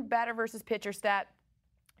fun batter versus pitcher stat.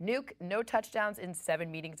 Nuke, no touchdowns in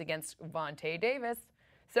 7 meetings against Vontae Davis.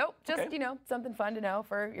 So just, Okay. Something fun to know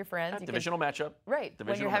for your friends. You can- Divisional matchup. right. When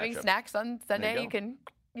Divisional you're having matchup. snacks on Sunday, you you go.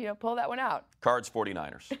 can, pull that one out. Cards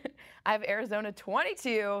 49ers. I have Arizona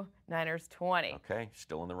 22, Niners 20. Okay.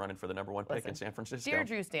 Still in the running for the number 1 pick in Listen, San Francisco. Dear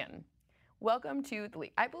Drew Stanton, welcome to the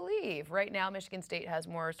league. I believe right now Michigan State has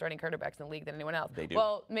more starting quarterbacks in the league than anyone else. They do.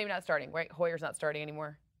 Well, maybe not starting, right? Hoyer's not starting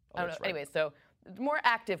anymore. I don't know. that's right. Anyway, so more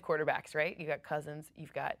active quarterbacks, right? You got Cousins,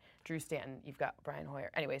 you've got Drew Stanton, you've got Brian Hoyer.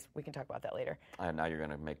 Anyways, we can talk about that later. Now you're going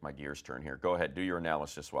to make my gears turn here. Go ahead. Do your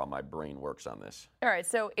analysis while my brain works on this. All right,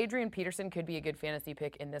 so Adrian Peterson could be a good fantasy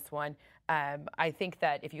pick in this one. I think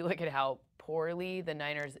that if you look at how poorly the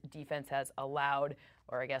Niners defense has allowed,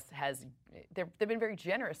 or I guess they've been very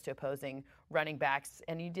generous to opposing running backs,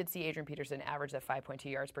 and you did see Adrian Peterson average that 5.2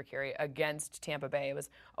 yards per carry against Tampa Bay. It was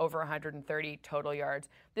over 130 total yards.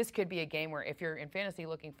 This could be a game where if you're in fantasy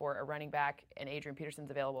looking for a running back and Adrian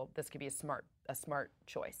Peterson's available, this could be a smart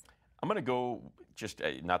choice. I'm going to go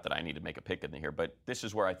not that I need to make a pick in here, but this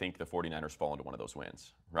is where I think the 49ers fall into one of those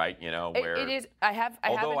wins, right? Where It is. I have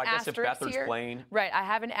although an I guess if asterisk Beathard's here. playing. Right, I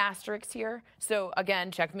have an asterisk here. So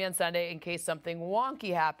again, check me on Sunday in case something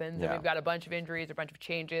wonky happens and Yeah. we've got a bunch of injuries, a bunch of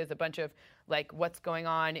changes, a bunch of what's going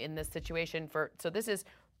on in this situation. So this is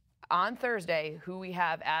on Thursday who we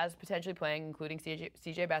have as potentially playing, including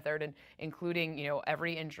CJ Beathard and including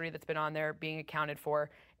every injury that's been on there being accounted for,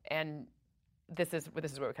 and this is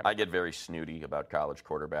where we come. I get very snooty about college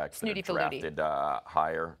quarterbacks Snooty that are drafted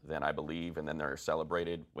higher than I believe, and then they're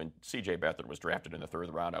celebrated. When C.J. Beathard was drafted in the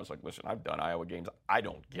 3rd round, I was like, listen, I've done Iowa games. I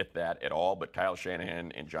don't get that at all, but Kyle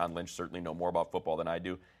Shanahan and John Lynch certainly know more about football than I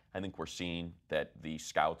do. I think we're seeing that the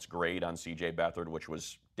scouts grade on C.J. Beathard, which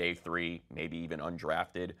was day 3, maybe even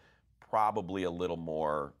undrafted, probably a little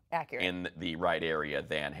more Accurate. in the right area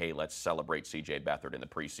than, hey, let's celebrate C.J. Beathard in the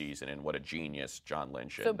preseason and what a genius John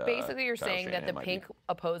Lynch So and basically, you're Kyle saying that Shanahan the might pink be.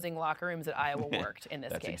 opposing locker rooms at Iowa worked in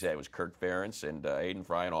this That's case. exactly. It was Kirk Ferentz and Aiden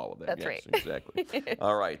Fry and all of them. That's yes, right. Exactly.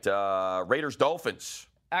 All right. Raiders Dolphins.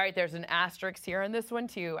 All right, there's an asterisk here on this one,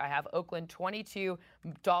 too. I have Oakland 22,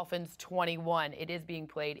 Dolphins 21. It is being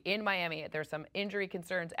played in Miami. There's some injury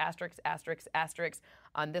concerns, asterisks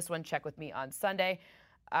on this one. Check with me on Sunday.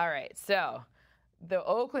 All right, so the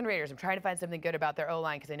Oakland Raiders, I'm trying to find something good about their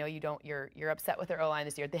O-line because I know you're upset with their O-line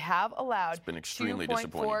this year. They have allowed It's been extremely 2.4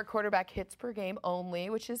 disappointing. quarterback hits per game only,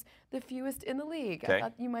 which is the fewest in the league. Okay. I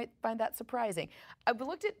thought you might find that surprising. I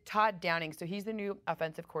looked at Todd Downing, so he's the new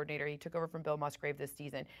offensive coordinator. He took over from Bill Musgrave this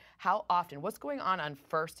season. How often? What's going on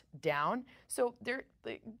first down? So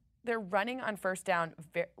they're running on first down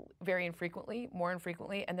very infrequently, more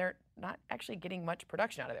infrequently, and they're not actually getting much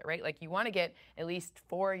production out of it, right? Like you want to get at least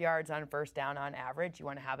 4 yards on first down on average. You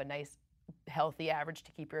want to have a nice, healthy average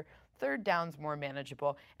to keep your third downs more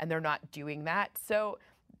manageable, and they're not doing that. So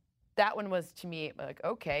that one was, to me, like,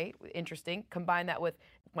 okay, interesting. Combine that with,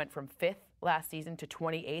 went from 5th last season to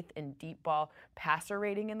 28th in deep ball passer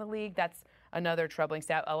rating in the league. That's another troubling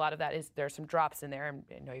stat. A lot of that is there's some drops in there, and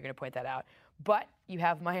I know you're going to point that out. But you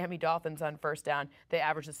have Miami Dolphins on first down. They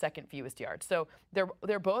average the 2nd fewest yards. So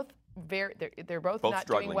they're both they're both not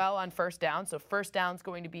struggling. doing well on first down. So first down is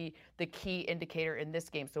going to be the key indicator in this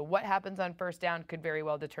game. So what happens on first down could very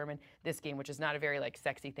well determine this game, which is not a very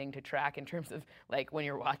sexy thing to track in terms of when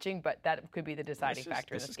you're watching, but that could be the deciding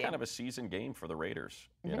factor in this game. This is kind of a season game for the Raiders.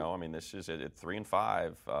 You know, I mean, this is at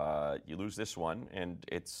 3-5. You lose this one, and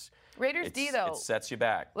Raiders D, though, it sets you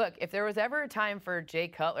back. Look, if there was ever a time for Jay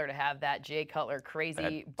Cutler to have that Jay Cutler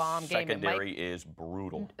crazy bomb game, secondary is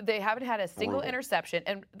brutal. They haven't had a single interception,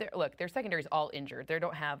 and their secondary is all injured. They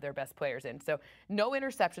don't have their best players in, so no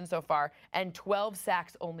interception so far, and 12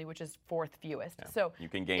 sacks only, which is 4th fewest. Yeah. So you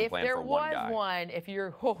can game plan for one guy. if you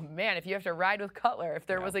have to ride with Cutler, if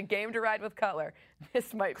there was a game to ride with Cutler,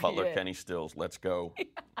 this might be Cutler, it. Kenny Stills, let's go.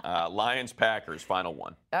 Lions, Packers, final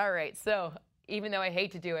one. All right, so even though I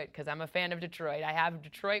hate to do it because I'm a fan of Detroit. I have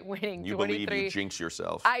Detroit winning 23. You believe you jinx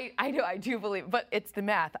yourself. I know, I do believe, but it's the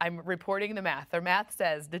math. I'm reporting the math. Their math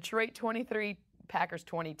says Detroit 23, Packers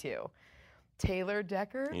 22. Taylor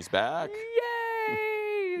Decker. He's back.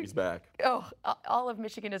 Yay! He's back. Oh, all of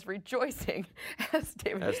Michigan is rejoicing, as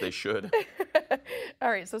David. As they should. All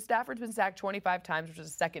right, so Stafford's been sacked 25 times, which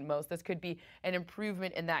is the second most. This could be an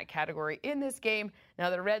improvement in that category in this game. Now,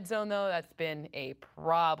 the red zone, though, that's been a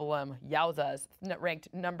problem. Yowzas,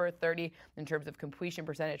 ranked number 30 in terms of completion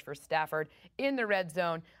percentage for Stafford in the red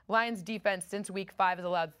zone. Lions defense since week 5 has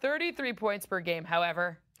allowed 33 points per game.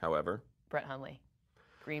 However, Brett Hundley,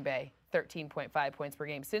 Green Bay, 13.5 points per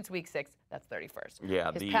game since week 6. That's 31st. Yeah,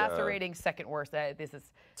 his passer rating second worst. This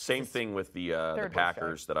is same thing with the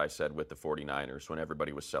Packers that I said with the 49ers when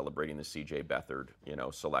everybody was celebrating the C.J. Beathard,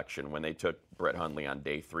 selection when they took Brett Hundley on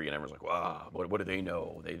day 3 and everyone's like, wow, what do they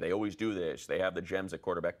know? They always do this. They have the gems at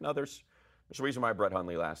quarterback. No, there's a reason why Brett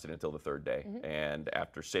Hundley lasted until the 3rd day. Mm-hmm. And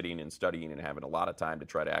after sitting and studying and having a lot of time to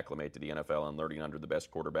try to acclimate to the NFL and learning under the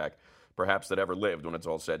best quarterback perhaps that ever lived when it's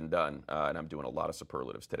all said and done, and I'm doing a lot of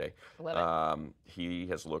superlatives today, he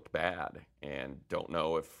has looked bad and don't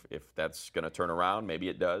know if that's going to turn around. Maybe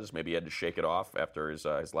it does. Maybe he had to shake it off after his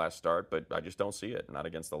last start, but I just don't see it, not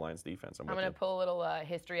against the Lions defense. I'm going to pull a little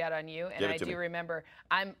history out on you, and I do remember,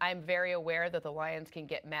 I'm very aware that the Lions can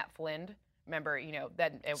get Matt Flynn. Remember,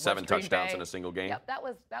 that it 7 was touchdowns in a single game. Yep, that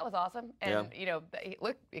was awesome. And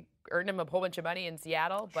look, it earned him a whole bunch of money in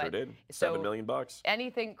Seattle. But sure did. $7 million.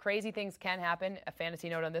 Anything crazy things can happen. A fantasy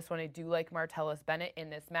note on this one: I do like Martellus Bennett in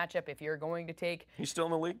this matchup. If you're going to take, he's still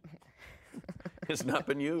in the league. Has not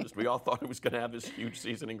been used. We all thought he was going to have this huge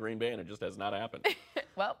season in Green Bay, and it just has not happened.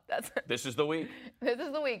 Well, this is the week. This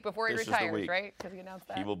is the week before he retires, right? Because he announced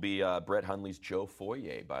that. He will be Brett Hundley's Joe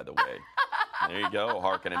Foyer, by the way. There you go,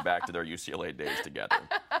 harkening back to their UCLA days together.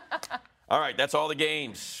 All right, that's all the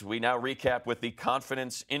games. We now recap with the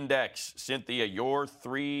confidence index. Cynthia, your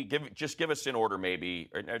 3, give us in order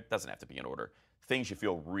maybe, or it doesn't have to be in order, things you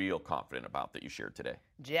feel real confident about that you shared today.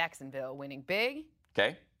 Jacksonville winning big.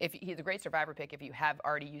 Okay. He's a great survivor pick if you have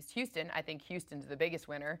already used Houston. I think Houston's the biggest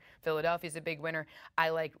winner. Philadelphia's a big winner. I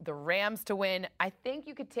like the Rams to win. I think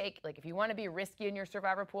you could take, if you want to be risky in your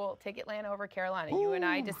survivor pool, take Atlanta over Carolina. Ooh. You and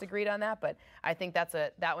I disagreed on that, but I think that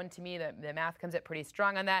one to me, the math comes up pretty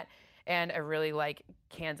strong on that. And I really like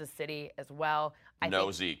Kansas City as well.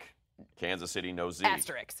 Zeke. Kansas City, no Zeke.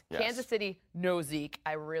 Asterix. Yes. Kansas City, no Zeke.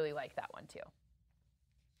 I really like that one too.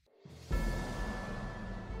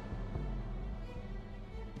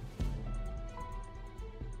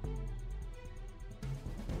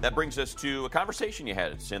 That brings us to a conversation you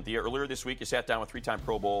had, Cynthia. Earlier this week, you sat down with 3-time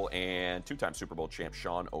Pro Bowl and 2-time Super Bowl champ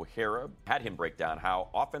Shaun O'Hara. Had him break down how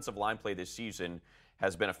offensive line play this season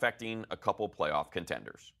has been affecting a couple playoff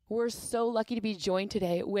contenders. We're so lucky to be joined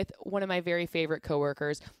today with one of my very favorite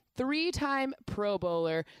coworkers, 3-time Pro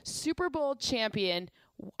Bowler, Super Bowl champion,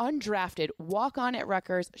 undrafted, walk-on at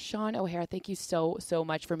Rutgers, Shaun O'Hara. Thank you so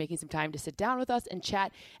much for making some time to sit down with us and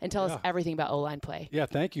chat and tell us everything about O-line play. Yeah,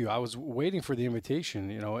 thank you. I was waiting for the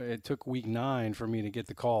invitation. It took week 9 for me to get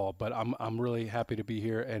the call, but I'm really happy to be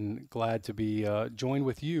here and glad to be joined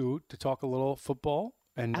with you to talk a little football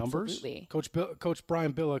and numbers. Absolutely. Coach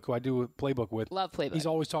Brian Billick, who I do a playbook with. Love playbook. He's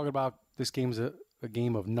always talking about this game's a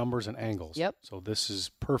game of numbers and angles. Yep. So this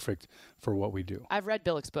is perfect for what we do. I've read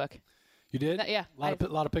Billick's book. You did? Yeah. A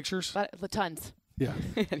lot of pictures? Tons. Yeah,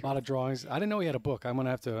 a lot of drawings. I didn't know he had a book. I'm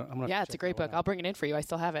gonna have to. Yeah, it's a great book. I'll bring it in for you. I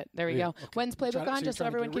still have it. There we go. Okay. When's Playbook on? Just so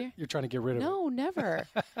everyone can. You're trying to get rid of it. No, never.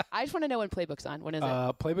 I just want to know when Playbook's on. When is it?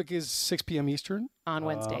 Playbook is 6 p.m. Eastern on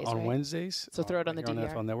Wednesdays. On Wednesdays. So throw it on the DVR. On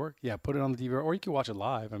NFL Network. Yeah, put it on the DVR, or you can watch it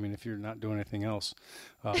live. I mean, if you're not doing anything else.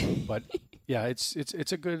 But yeah, it's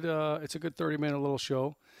a good 30-minute little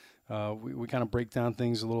show. We kind of break down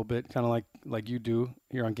things a little bit, kind of like you do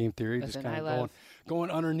here on Game Theory. Listen, just kind of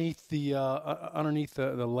going underneath the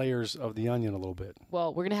layers of the onion a little bit.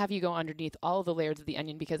 Well, we're going to have you go underneath all of the layers of the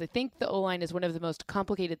onion because I think the O-line is one of the most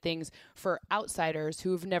complicated things for outsiders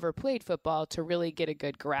who've never played football to really get a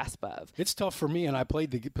good grasp of. It's tough for me, and I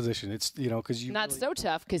played the position. It's because you not really, so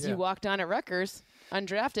tough because you walked on at Rutgers.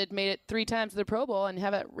 Undrafted, made it 3 times to the Pro Bowl, and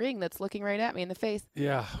have a ring that's looking right at me in the face.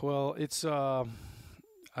 Yeah, well, it's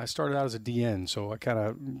I started out as a DN, so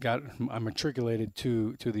I matriculated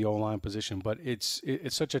to the O-line position. But it's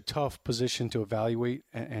such a tough position to evaluate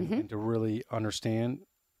and to really understand,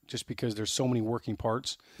 just because there's so many working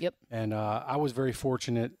parts. Yep. And I was very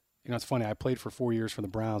fortunate. It's funny. I played for 4 years for the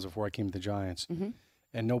Browns before I came to the Giants. Mm-hmm.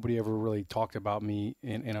 and nobody ever really talked about me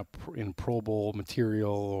in Pro Bowl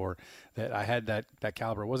material or that I had that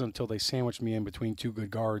caliber. It wasn't until they sandwiched me in between two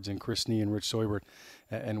good guards and Chris Snee and Rich Soibert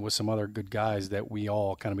and with some other good guys that we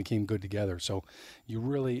all kind of became good together. So you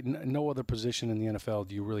really, no other position in the NFL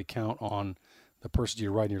do you really count on the person to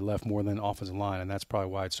your right and your left more than offensive line, and that's probably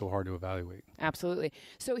why it's so hard to evaluate. Absolutely.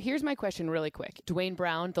 So here's my question really quick. Dwayne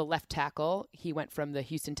Brown, the left tackle, he went from the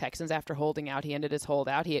Houston Texans after holding out. He ended his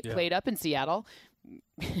holdout. He played up in Seattle.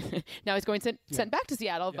 Now he's going sent back to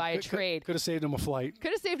Seattle via trade. Could have saved him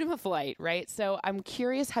a flight. Right? So I'm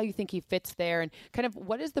curious how you think he fits there and kind of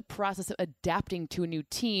what is the process of adapting to a new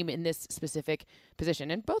team in this specific position,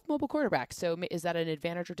 and both mobile quarterbacks. So is that an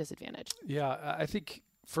advantage or disadvantage? Yeah, I think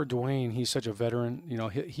for Dwayne, he's such a veteran. You know,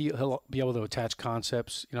 he'll be able to attach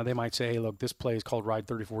concepts. You know, they might say, hey, look, this play is called Ride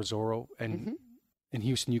 34 Zorro, and in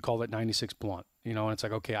Houston, you call it 96 Blunt. You know, and it's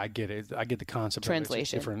like, okay, I get it. I get the concept.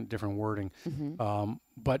 Translation. It's different wording.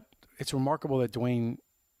 But it's remarkable that Dwayne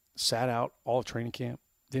sat out all of training camp,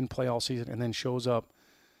 didn't play all season, and then shows up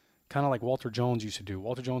kind of like Walter Jones used to do.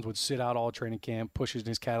 Walter Jones would sit out all training camp, pushes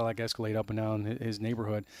his Cadillac Escalade up and down his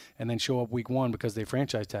neighborhood, and then show up week one because they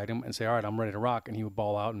franchise tagged him and say, all right, I'm ready to rock, and he would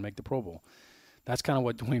ball out and make the Pro Bowl. That's kind of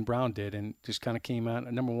what Dwayne Brown did, and just kind of came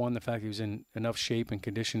out. Number one, the fact he was in enough shape and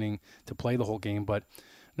conditioning to play the whole game, but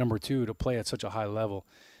number two, to play at such a high level.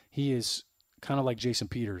 He is kind of like Jason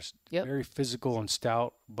Peters, very physical and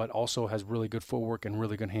stout, but also has really good footwork and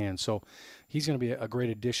really good hands. So he's going to be a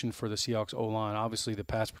great addition for the Seahawks O-line. Obviously, the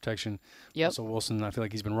pass protection. Russell Wilson, I feel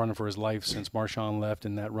like he's been running for his life since Marshawn left,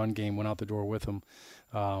 and that run game went out the door with him.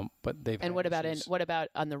 But they've and what about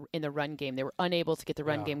in the run game? They were unable to get the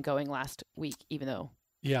run game going last week, even though.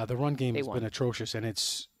 Yeah, the run game has been atrocious, and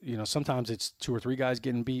it's sometimes it's two or three guys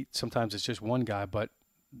getting beat, sometimes it's just one guy, but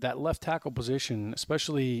that left tackle position,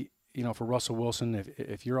 especially for Russell Wilson,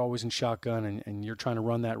 if you're always in shotgun and you're trying to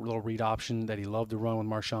run that little read option that he loved to run with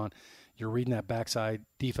Marshawn, you're reading that backside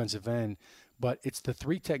defensive end. But it's the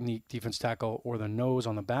three technique defense tackle or the nose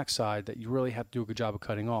on the backside that you really have to do a good job of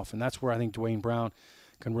cutting off. And that's where I think Dwayne Brown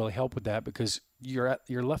can really help with that, because your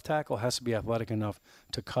left tackle has to be athletic enough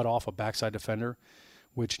to cut off a backside defender,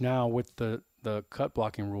 which now with the cut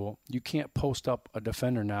blocking rule, you can't post up a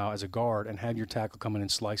defender now as a guard and have your tackle come in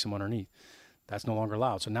and slice him underneath. That's no longer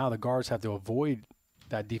allowed. So now the guards have to avoid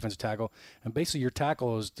that defensive tackle. And basically your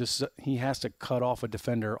tackle is just, he has to cut off a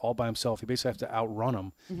defender all by himself. He basically has to outrun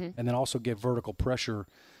him and then also get vertical pressure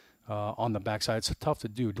on the backside. It's tough to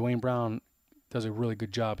do. Dwayne Brown does a really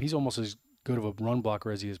good job. He's almost as good of a run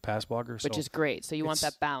blocker as he is pass blocker. Which is great. So you want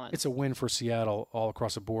that balance. It's a win for Seattle all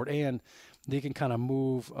across the board. And they can kind of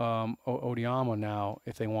move Odiama now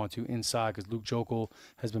if they want to inside, because Luke Jokel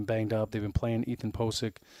has been banged up. They've been playing Ethan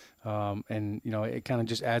Posick, and it kind of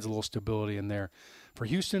just adds a little stability in there. For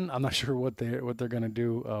Houston, I'm not sure what they're going to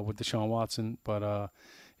do with Deshaun Watson, but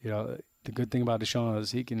the good thing about Deshaun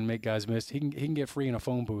is he can make guys miss. He can get free in a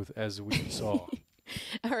phone booth, as we saw.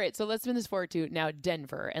 All right, so let's move this forward to now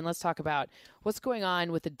Denver, and let's talk about what's going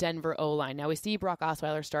on with the Denver O-line. Now, we see Brock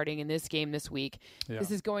Osweiler starting in this game this week. Yeah. This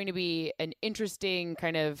is going to be an interesting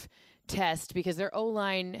kind of test because their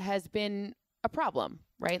O-line has been a problem,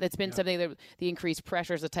 right? That's been something that the increased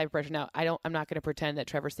pressure is a type of pressure. Now, I'm not going to pretend that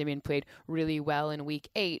Trevor Siemian played really well in week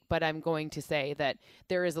 8, but I'm going to say that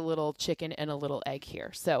there is a little chicken and a little egg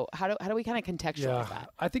here. So how do we kind of contextualize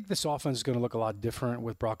that? I think this offense is going to look a lot different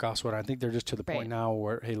with Brock Osweiler. I think they're just to the point now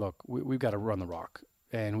where, hey, look, we've got to run the rock.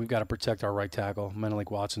 And we've got to protect our right tackle.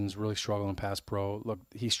 Menelik Watson's really struggling pass pro. Look,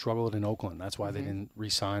 he struggled in Oakland. That's why they didn't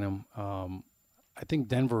re-sign him. I think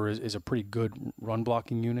Denver is a pretty good run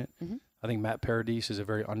blocking unit. I think Matt Paradis is a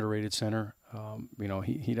very underrated center.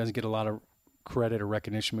 He doesn't get a lot of credit or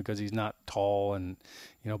recognition because he's not tall,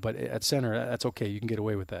 but at center, that's okay. You can get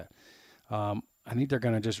away with that. I think they're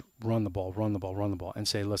going to just run the ball, and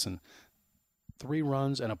say, listen, 3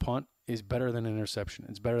 runs and a punt is better than an interception.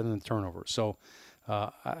 It's better than a turnover. So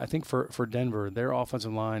I think for Denver, their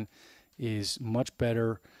offensive line is much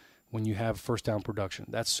better when you have first down production.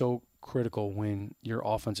 That's so critical when your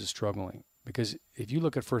offense is struggling. Because if you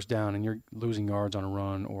look at first down and you're losing yards on a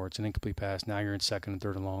run or it's an incomplete pass, now you're in second and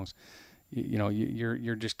third and longs,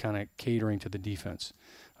 you're just kind of catering to the defense.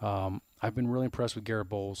 I've been really impressed with Garrett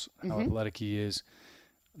Bowles, how athletic he is.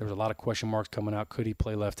 There was a lot of question marks coming out. Could he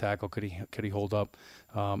play left tackle? Could he hold up?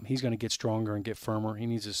 He's going to get stronger and get firmer. He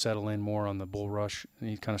needs to settle in more on the bull rush, and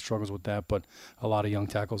he kind of struggles with that, but a lot of young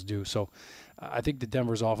tackles do. So I think the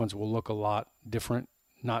Denver's offense will look a lot different.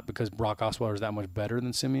 Not because Brock Osweiler is that much better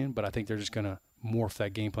than Siemian, but I think they're just going to morph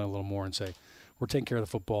that game plan a little more and say, we're taking care of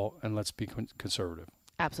the football and let's be conservative.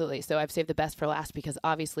 Absolutely. So I've saved the best for last because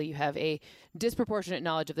obviously you have a disproportionate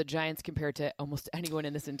knowledge of the Giants compared to almost anyone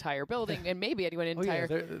in this entire building and maybe anyone in entire.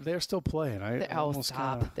 Yeah, they're still playing.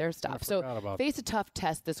 Stop. They're stop. So face a tough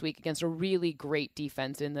test this week against a really great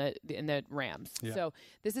defense in the Rams. Yeah. So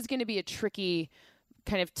this is going to be a tricky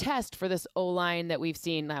kind of test for this O-line that we've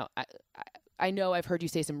seen now. I know I've heard you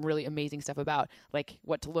say some really amazing stuff about like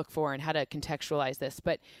what to look for and how to contextualize this,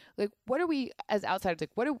 but like, what are we as outsiders,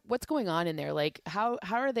 like what's going on in there? Like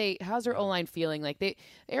how's their O-line feeling? Like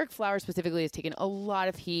Ereck Flowers specifically has taken a lot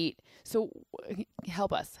of heat. So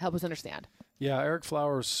help us understand. Yeah. Ereck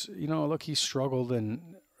Flowers, look, he struggled, and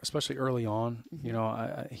especially early on,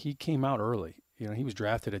 he came out early. He was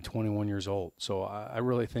drafted at 21 years old. So I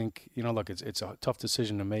really think, look, it's a tough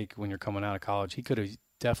decision to make when you're coming out of college. He could have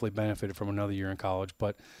definitely benefited from another year in college,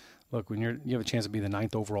 but look, when you have a chance to be the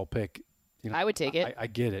 9th overall pick, I would take it. I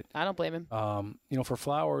get it. I don't blame him. For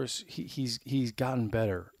Flowers, he's gotten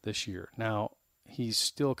better this year. Now he's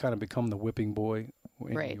still kind of become the whipping boy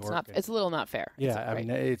in right. New York. It's a little not fair. Yeah,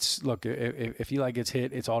 look, if Eli gets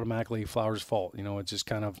hit, it's automatically Flowers' fault. It's just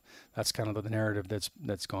that's kind of the narrative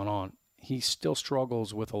that's gone on. He still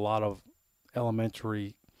struggles with a lot of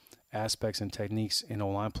elementary aspects and techniques in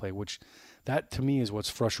O-line play, which that to me is what's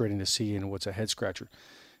frustrating to see and what's a head scratcher.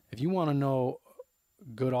 If you want to know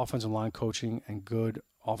good offensive line coaching and good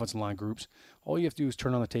offensive line groups, all you have to do is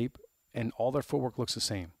turn on the tape and all their footwork looks the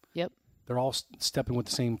same. Yep. They're all stepping with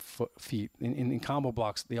the same feet. In combo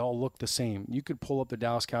blocks, they all look the same. You could pull up the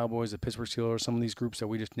Dallas Cowboys, the Pittsburgh Steelers, some of these groups that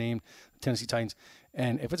we just named, the Tennessee Titans,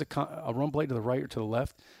 and if it's a run play to the right or to the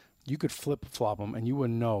left, you could flip-flop them and you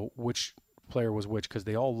wouldn't know which player was which because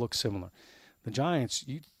they all look similar. The Giants,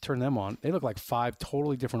 you turn them on, they look like 5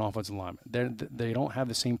 totally different offensive linemen. They don't have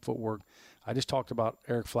the same footwork. I just talked about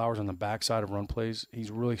Ereck Flowers on the backside of run plays.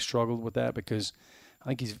 He's really struggled with that because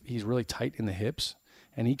I think he's really tight in the hips,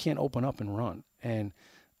 and he can't open up and run. And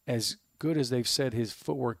as good as they've said his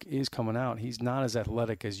footwork is coming out, he's not as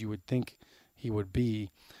athletic as you would think he would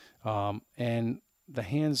be. And the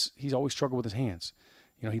hands, he's always struggled with his hands.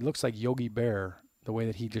 He looks like Yogi Bear, the way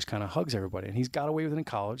that he just kind of hugs everybody. And he's got away with it in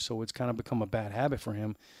college, so it's kind of become a bad habit for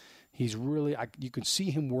him. He's really, you can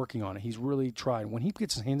see him working on it. He's really tried. When he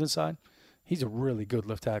gets his hands inside, he's a really good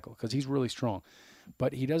left tackle because he's really strong.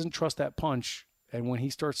 But he doesn't trust that punch, and when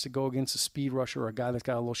he starts to go against a speed rusher or a guy that's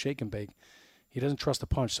got a little shake and bake, he doesn't trust the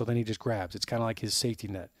punch, so then he just grabs. It's kind of like his safety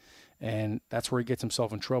net, and that's where he gets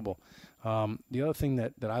himself in trouble. The other thing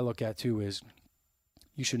that I look at, too, is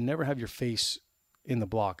you should never have your face in the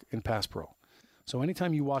block in pass pro. So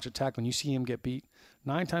anytime you watch a tackle and you see him get beat,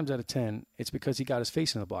 9 times out of 10, it's because he got his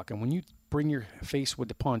face in the block. And when you bring your face with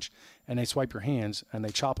the punch and they swipe your hands and they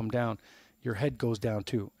chop him down, your head goes down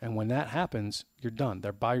too. And when that happens, you're done.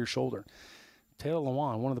 They're by your shoulder. Taylor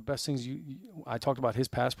Lewan, one of the best things I talked about his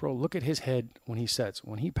pass pro. Look at his head when he sets.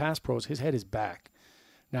 When he pass pros, his head is back.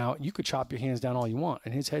 Now, you could chop your hands down all you want,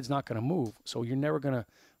 and his head's not going to move. So you're never going to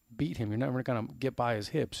beat him. You're never going to get by his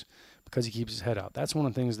hips because he keeps his head out. That's one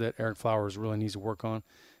of the things that Ereck Flowers really needs to work on.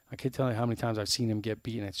 I can't tell you how many times I've seen him get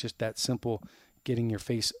beaten. It's just that simple, getting your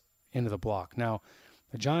face into the block. Now,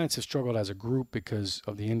 the Giants have struggled as a group because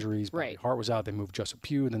of the injuries. Right. Hart was out. They moved Justin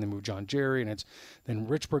Pugh, then they moved John Jerry, and then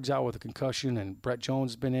Richburg's out with a concussion, and Brett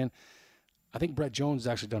Jones has been in. I think Brett Jones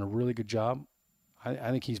has actually done a really good job.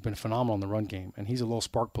 I think he's been phenomenal in the run game, and he's a little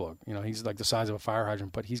spark plug. He's like the size of a fire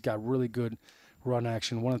hydrant, but he's got really good run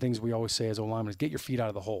action. One of the things we always say as O-linemen is get your feet out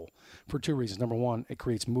of the hole for 2 reasons. Number one, it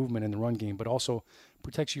creates movement in the run game, but also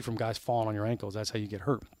protects you from guys falling on your ankles. That's how you get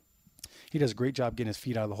hurt. He does a great job getting his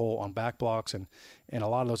feet out of the hole on back blocks, and a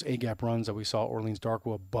lot of those A-gap runs that we saw Orleans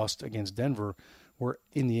Darkwa bust against Denver were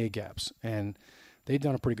in the A-gaps, and they've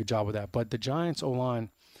done a pretty good job with that. But the Giants O-line,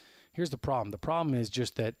 here's the problem. The problem is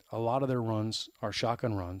just that a lot of their runs are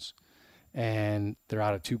shotgun runs, and they're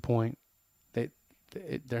out of 2-point.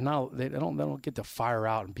 They don't get to fire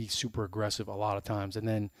out and be super aggressive a lot of times. And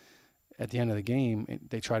then at the end of the game,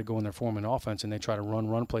 they try to go in their form and offense, and they try to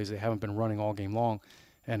run plays they haven't been running all game long,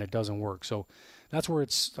 and it doesn't work. So that's where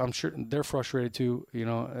I'm sure they're frustrated too.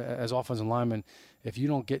 As offensive linemen, if you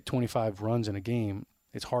don't get 25 runs in a game,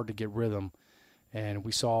 it's hard to get rhythm. And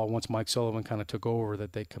we saw once Mike Sullivan kind of took over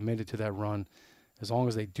that they committed to that run. As long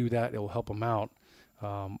as they do that, it will help them out.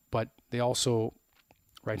 But they also,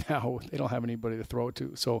 right now, they don't have anybody to throw it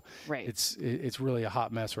to. So right. It's really a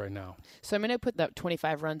hot mess right now. So I'm going to put the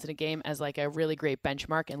 25 runs in a game as like a really great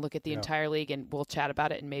benchmark and look at the entire league, and we'll chat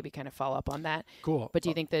about it and maybe kind of follow up on that. Cool. But do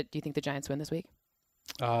you think the Giants win this week?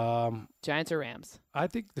 Giants or Rams? I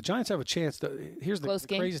think the Giants have a chance. Here's the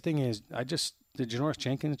crazy thing is, did Janoris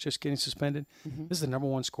Jenkins just getting suspended? Mm-hmm. This is the number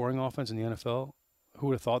 1 scoring offense in the NFL. Who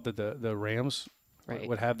would have thought that the Rams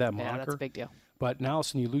would have that Yeah, moniker. that's a big deal. But now all of a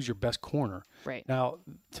sudden you lose your best corner. Right. Now,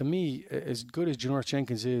 to me, as good as Janoris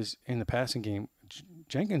Jenkins is in the passing game,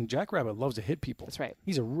 Jackrabbit loves to hit people. That's right.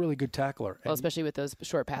 He's a really good tackler. Well, especially with those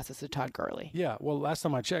short passes to Todd Gurley. Yeah, well, last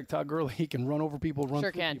time I checked, Todd Gurley, he can run over people, run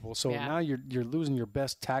Sure through can. people. So Yeah. now you're losing your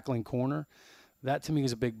best tackling corner. That, to me,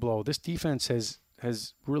 is a big blow. This defense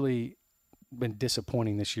has really been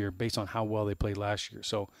disappointing this year based on how well they played last year.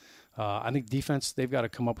 So I think defense, they've got to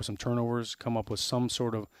come up with some turnovers, come up with some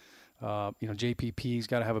sort of, JPP's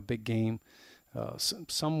got to have a big game.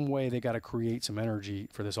 Some way they got to create some energy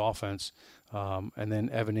for this offense. And then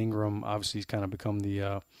Evan Ingram obviously has kind of become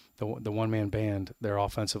the one-man band there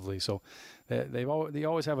offensively. So they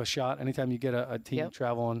always have a shot anytime you get a team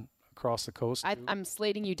traveling across the coast. I'm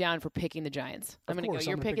slating you down for picking the Giants. I'm going to go.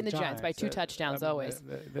 You're picking the Giants by 2 touchdowns always.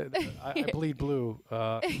 I bleed blue,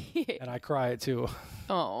 and I cry it too.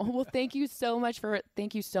 Oh, well, thank you so much for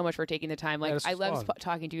taking the time. Like, I love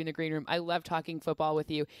talking to you in the green room. I love talking football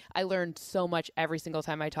with you. I learned so much every single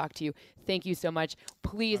time I talk to you. Thank you so much.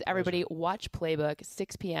 Please, everybody, watch Playbook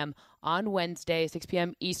 6 p.m. on Wednesday, 6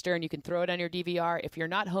 p.m. Eastern. You can throw it on your DVR. If you're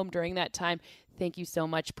not home during that time, thank you so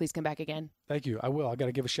much. Please come back again. Thank you. I will. I got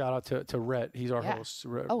to give a shout out to Rhett. He's our host.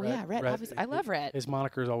 Rhett. Obviously. I love Rhett. His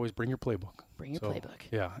moniker is always bring your playbook. Bring your playbook.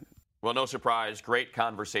 Yeah. Well, no surprise. Great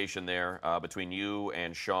conversation there between you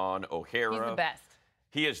and Sean O'Hara. He's the best.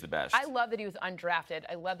 He is the best. I love that he was undrafted.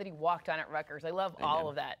 I love that he walked on at Rutgers. I love all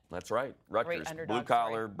of that. That's right. Rutgers, blue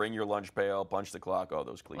collar, bring your lunch pail, punch the clock, all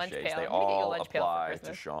those cliches. They all apply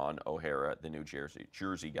to Sean O'Hara, the New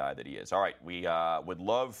Jersey guy that he is. All right, we would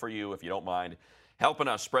love for you, if you don't mind, helping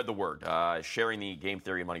us spread the word, sharing the Game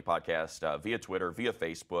Theory and Money podcast via Twitter, via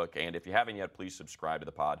Facebook, and if you haven't yet, please subscribe to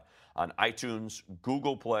the pod on iTunes,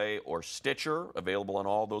 Google Play, or Stitcher, available on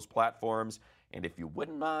all those platforms. And if you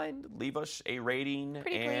wouldn't mind, leave us a rating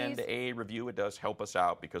and a review. It does help us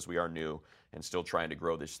out because we are new and still trying to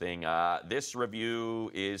grow this thing. This review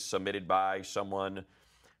is submitted by someone,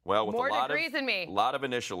 well, with more a degrees than me. lot of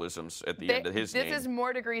initialisms at the end of his name. This is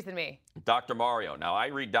more degrees than me. Dr. Mario. Now, I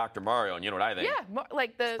read Dr. Mario, and you know what I think? Yeah,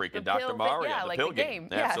 like the freaking Dr. Mario, yeah, the like pill the game.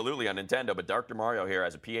 Absolutely, on Nintendo. But Dr. Mario here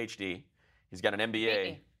has a PhD. He's got an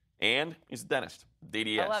MBA. And he's a dentist,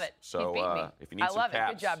 DDS. I love it. So He's beat me. if you need I some love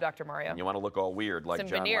caps, it. Good job, Dr. Mario. And you want to look all weird like some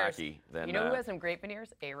John veneers. Lackey, then you know who has some great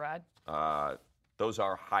veneers? A-Rod. Those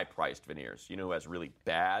are high-priced veneers. You know who has really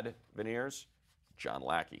bad veneers? John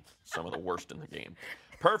Lackey. Some of the worst in the game.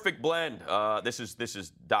 Perfect blend. This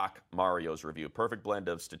is Doc Mario's review. Perfect blend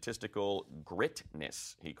of statistical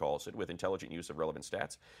gritness, he calls it, with intelligent use of relevant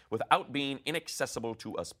stats, without being inaccessible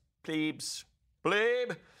to us plebes.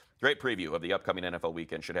 Plebe. Great preview of the upcoming NFL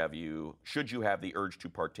weekend. Should you have the urge to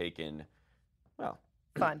partake in, well,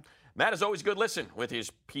 fun. Matt is always good listen with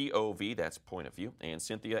his POV, that's point of view, and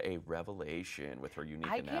Cynthia a revelation with her unique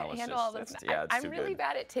analysis. I can't handle all this. I'm really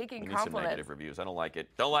bad at taking we compliments. Need some negative reviews. I don't like it.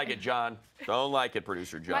 Don't like it, John. Don't like it,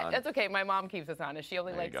 producer John. That's okay. My mom keeps us honest. She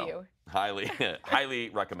only likes you. Highly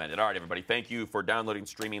recommended. All right, everybody. Thank you for downloading,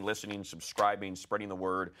 streaming, listening, subscribing, spreading the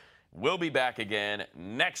word. We'll be back again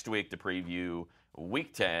next week to preview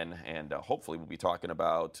Week 10, and hopefully we'll be talking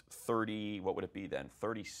about 30, what would it be then?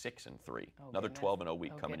 36-3. Another 12-0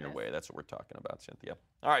 week coming your way. That's what we're talking about, Cynthia.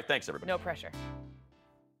 All right, thanks, everybody. No pressure.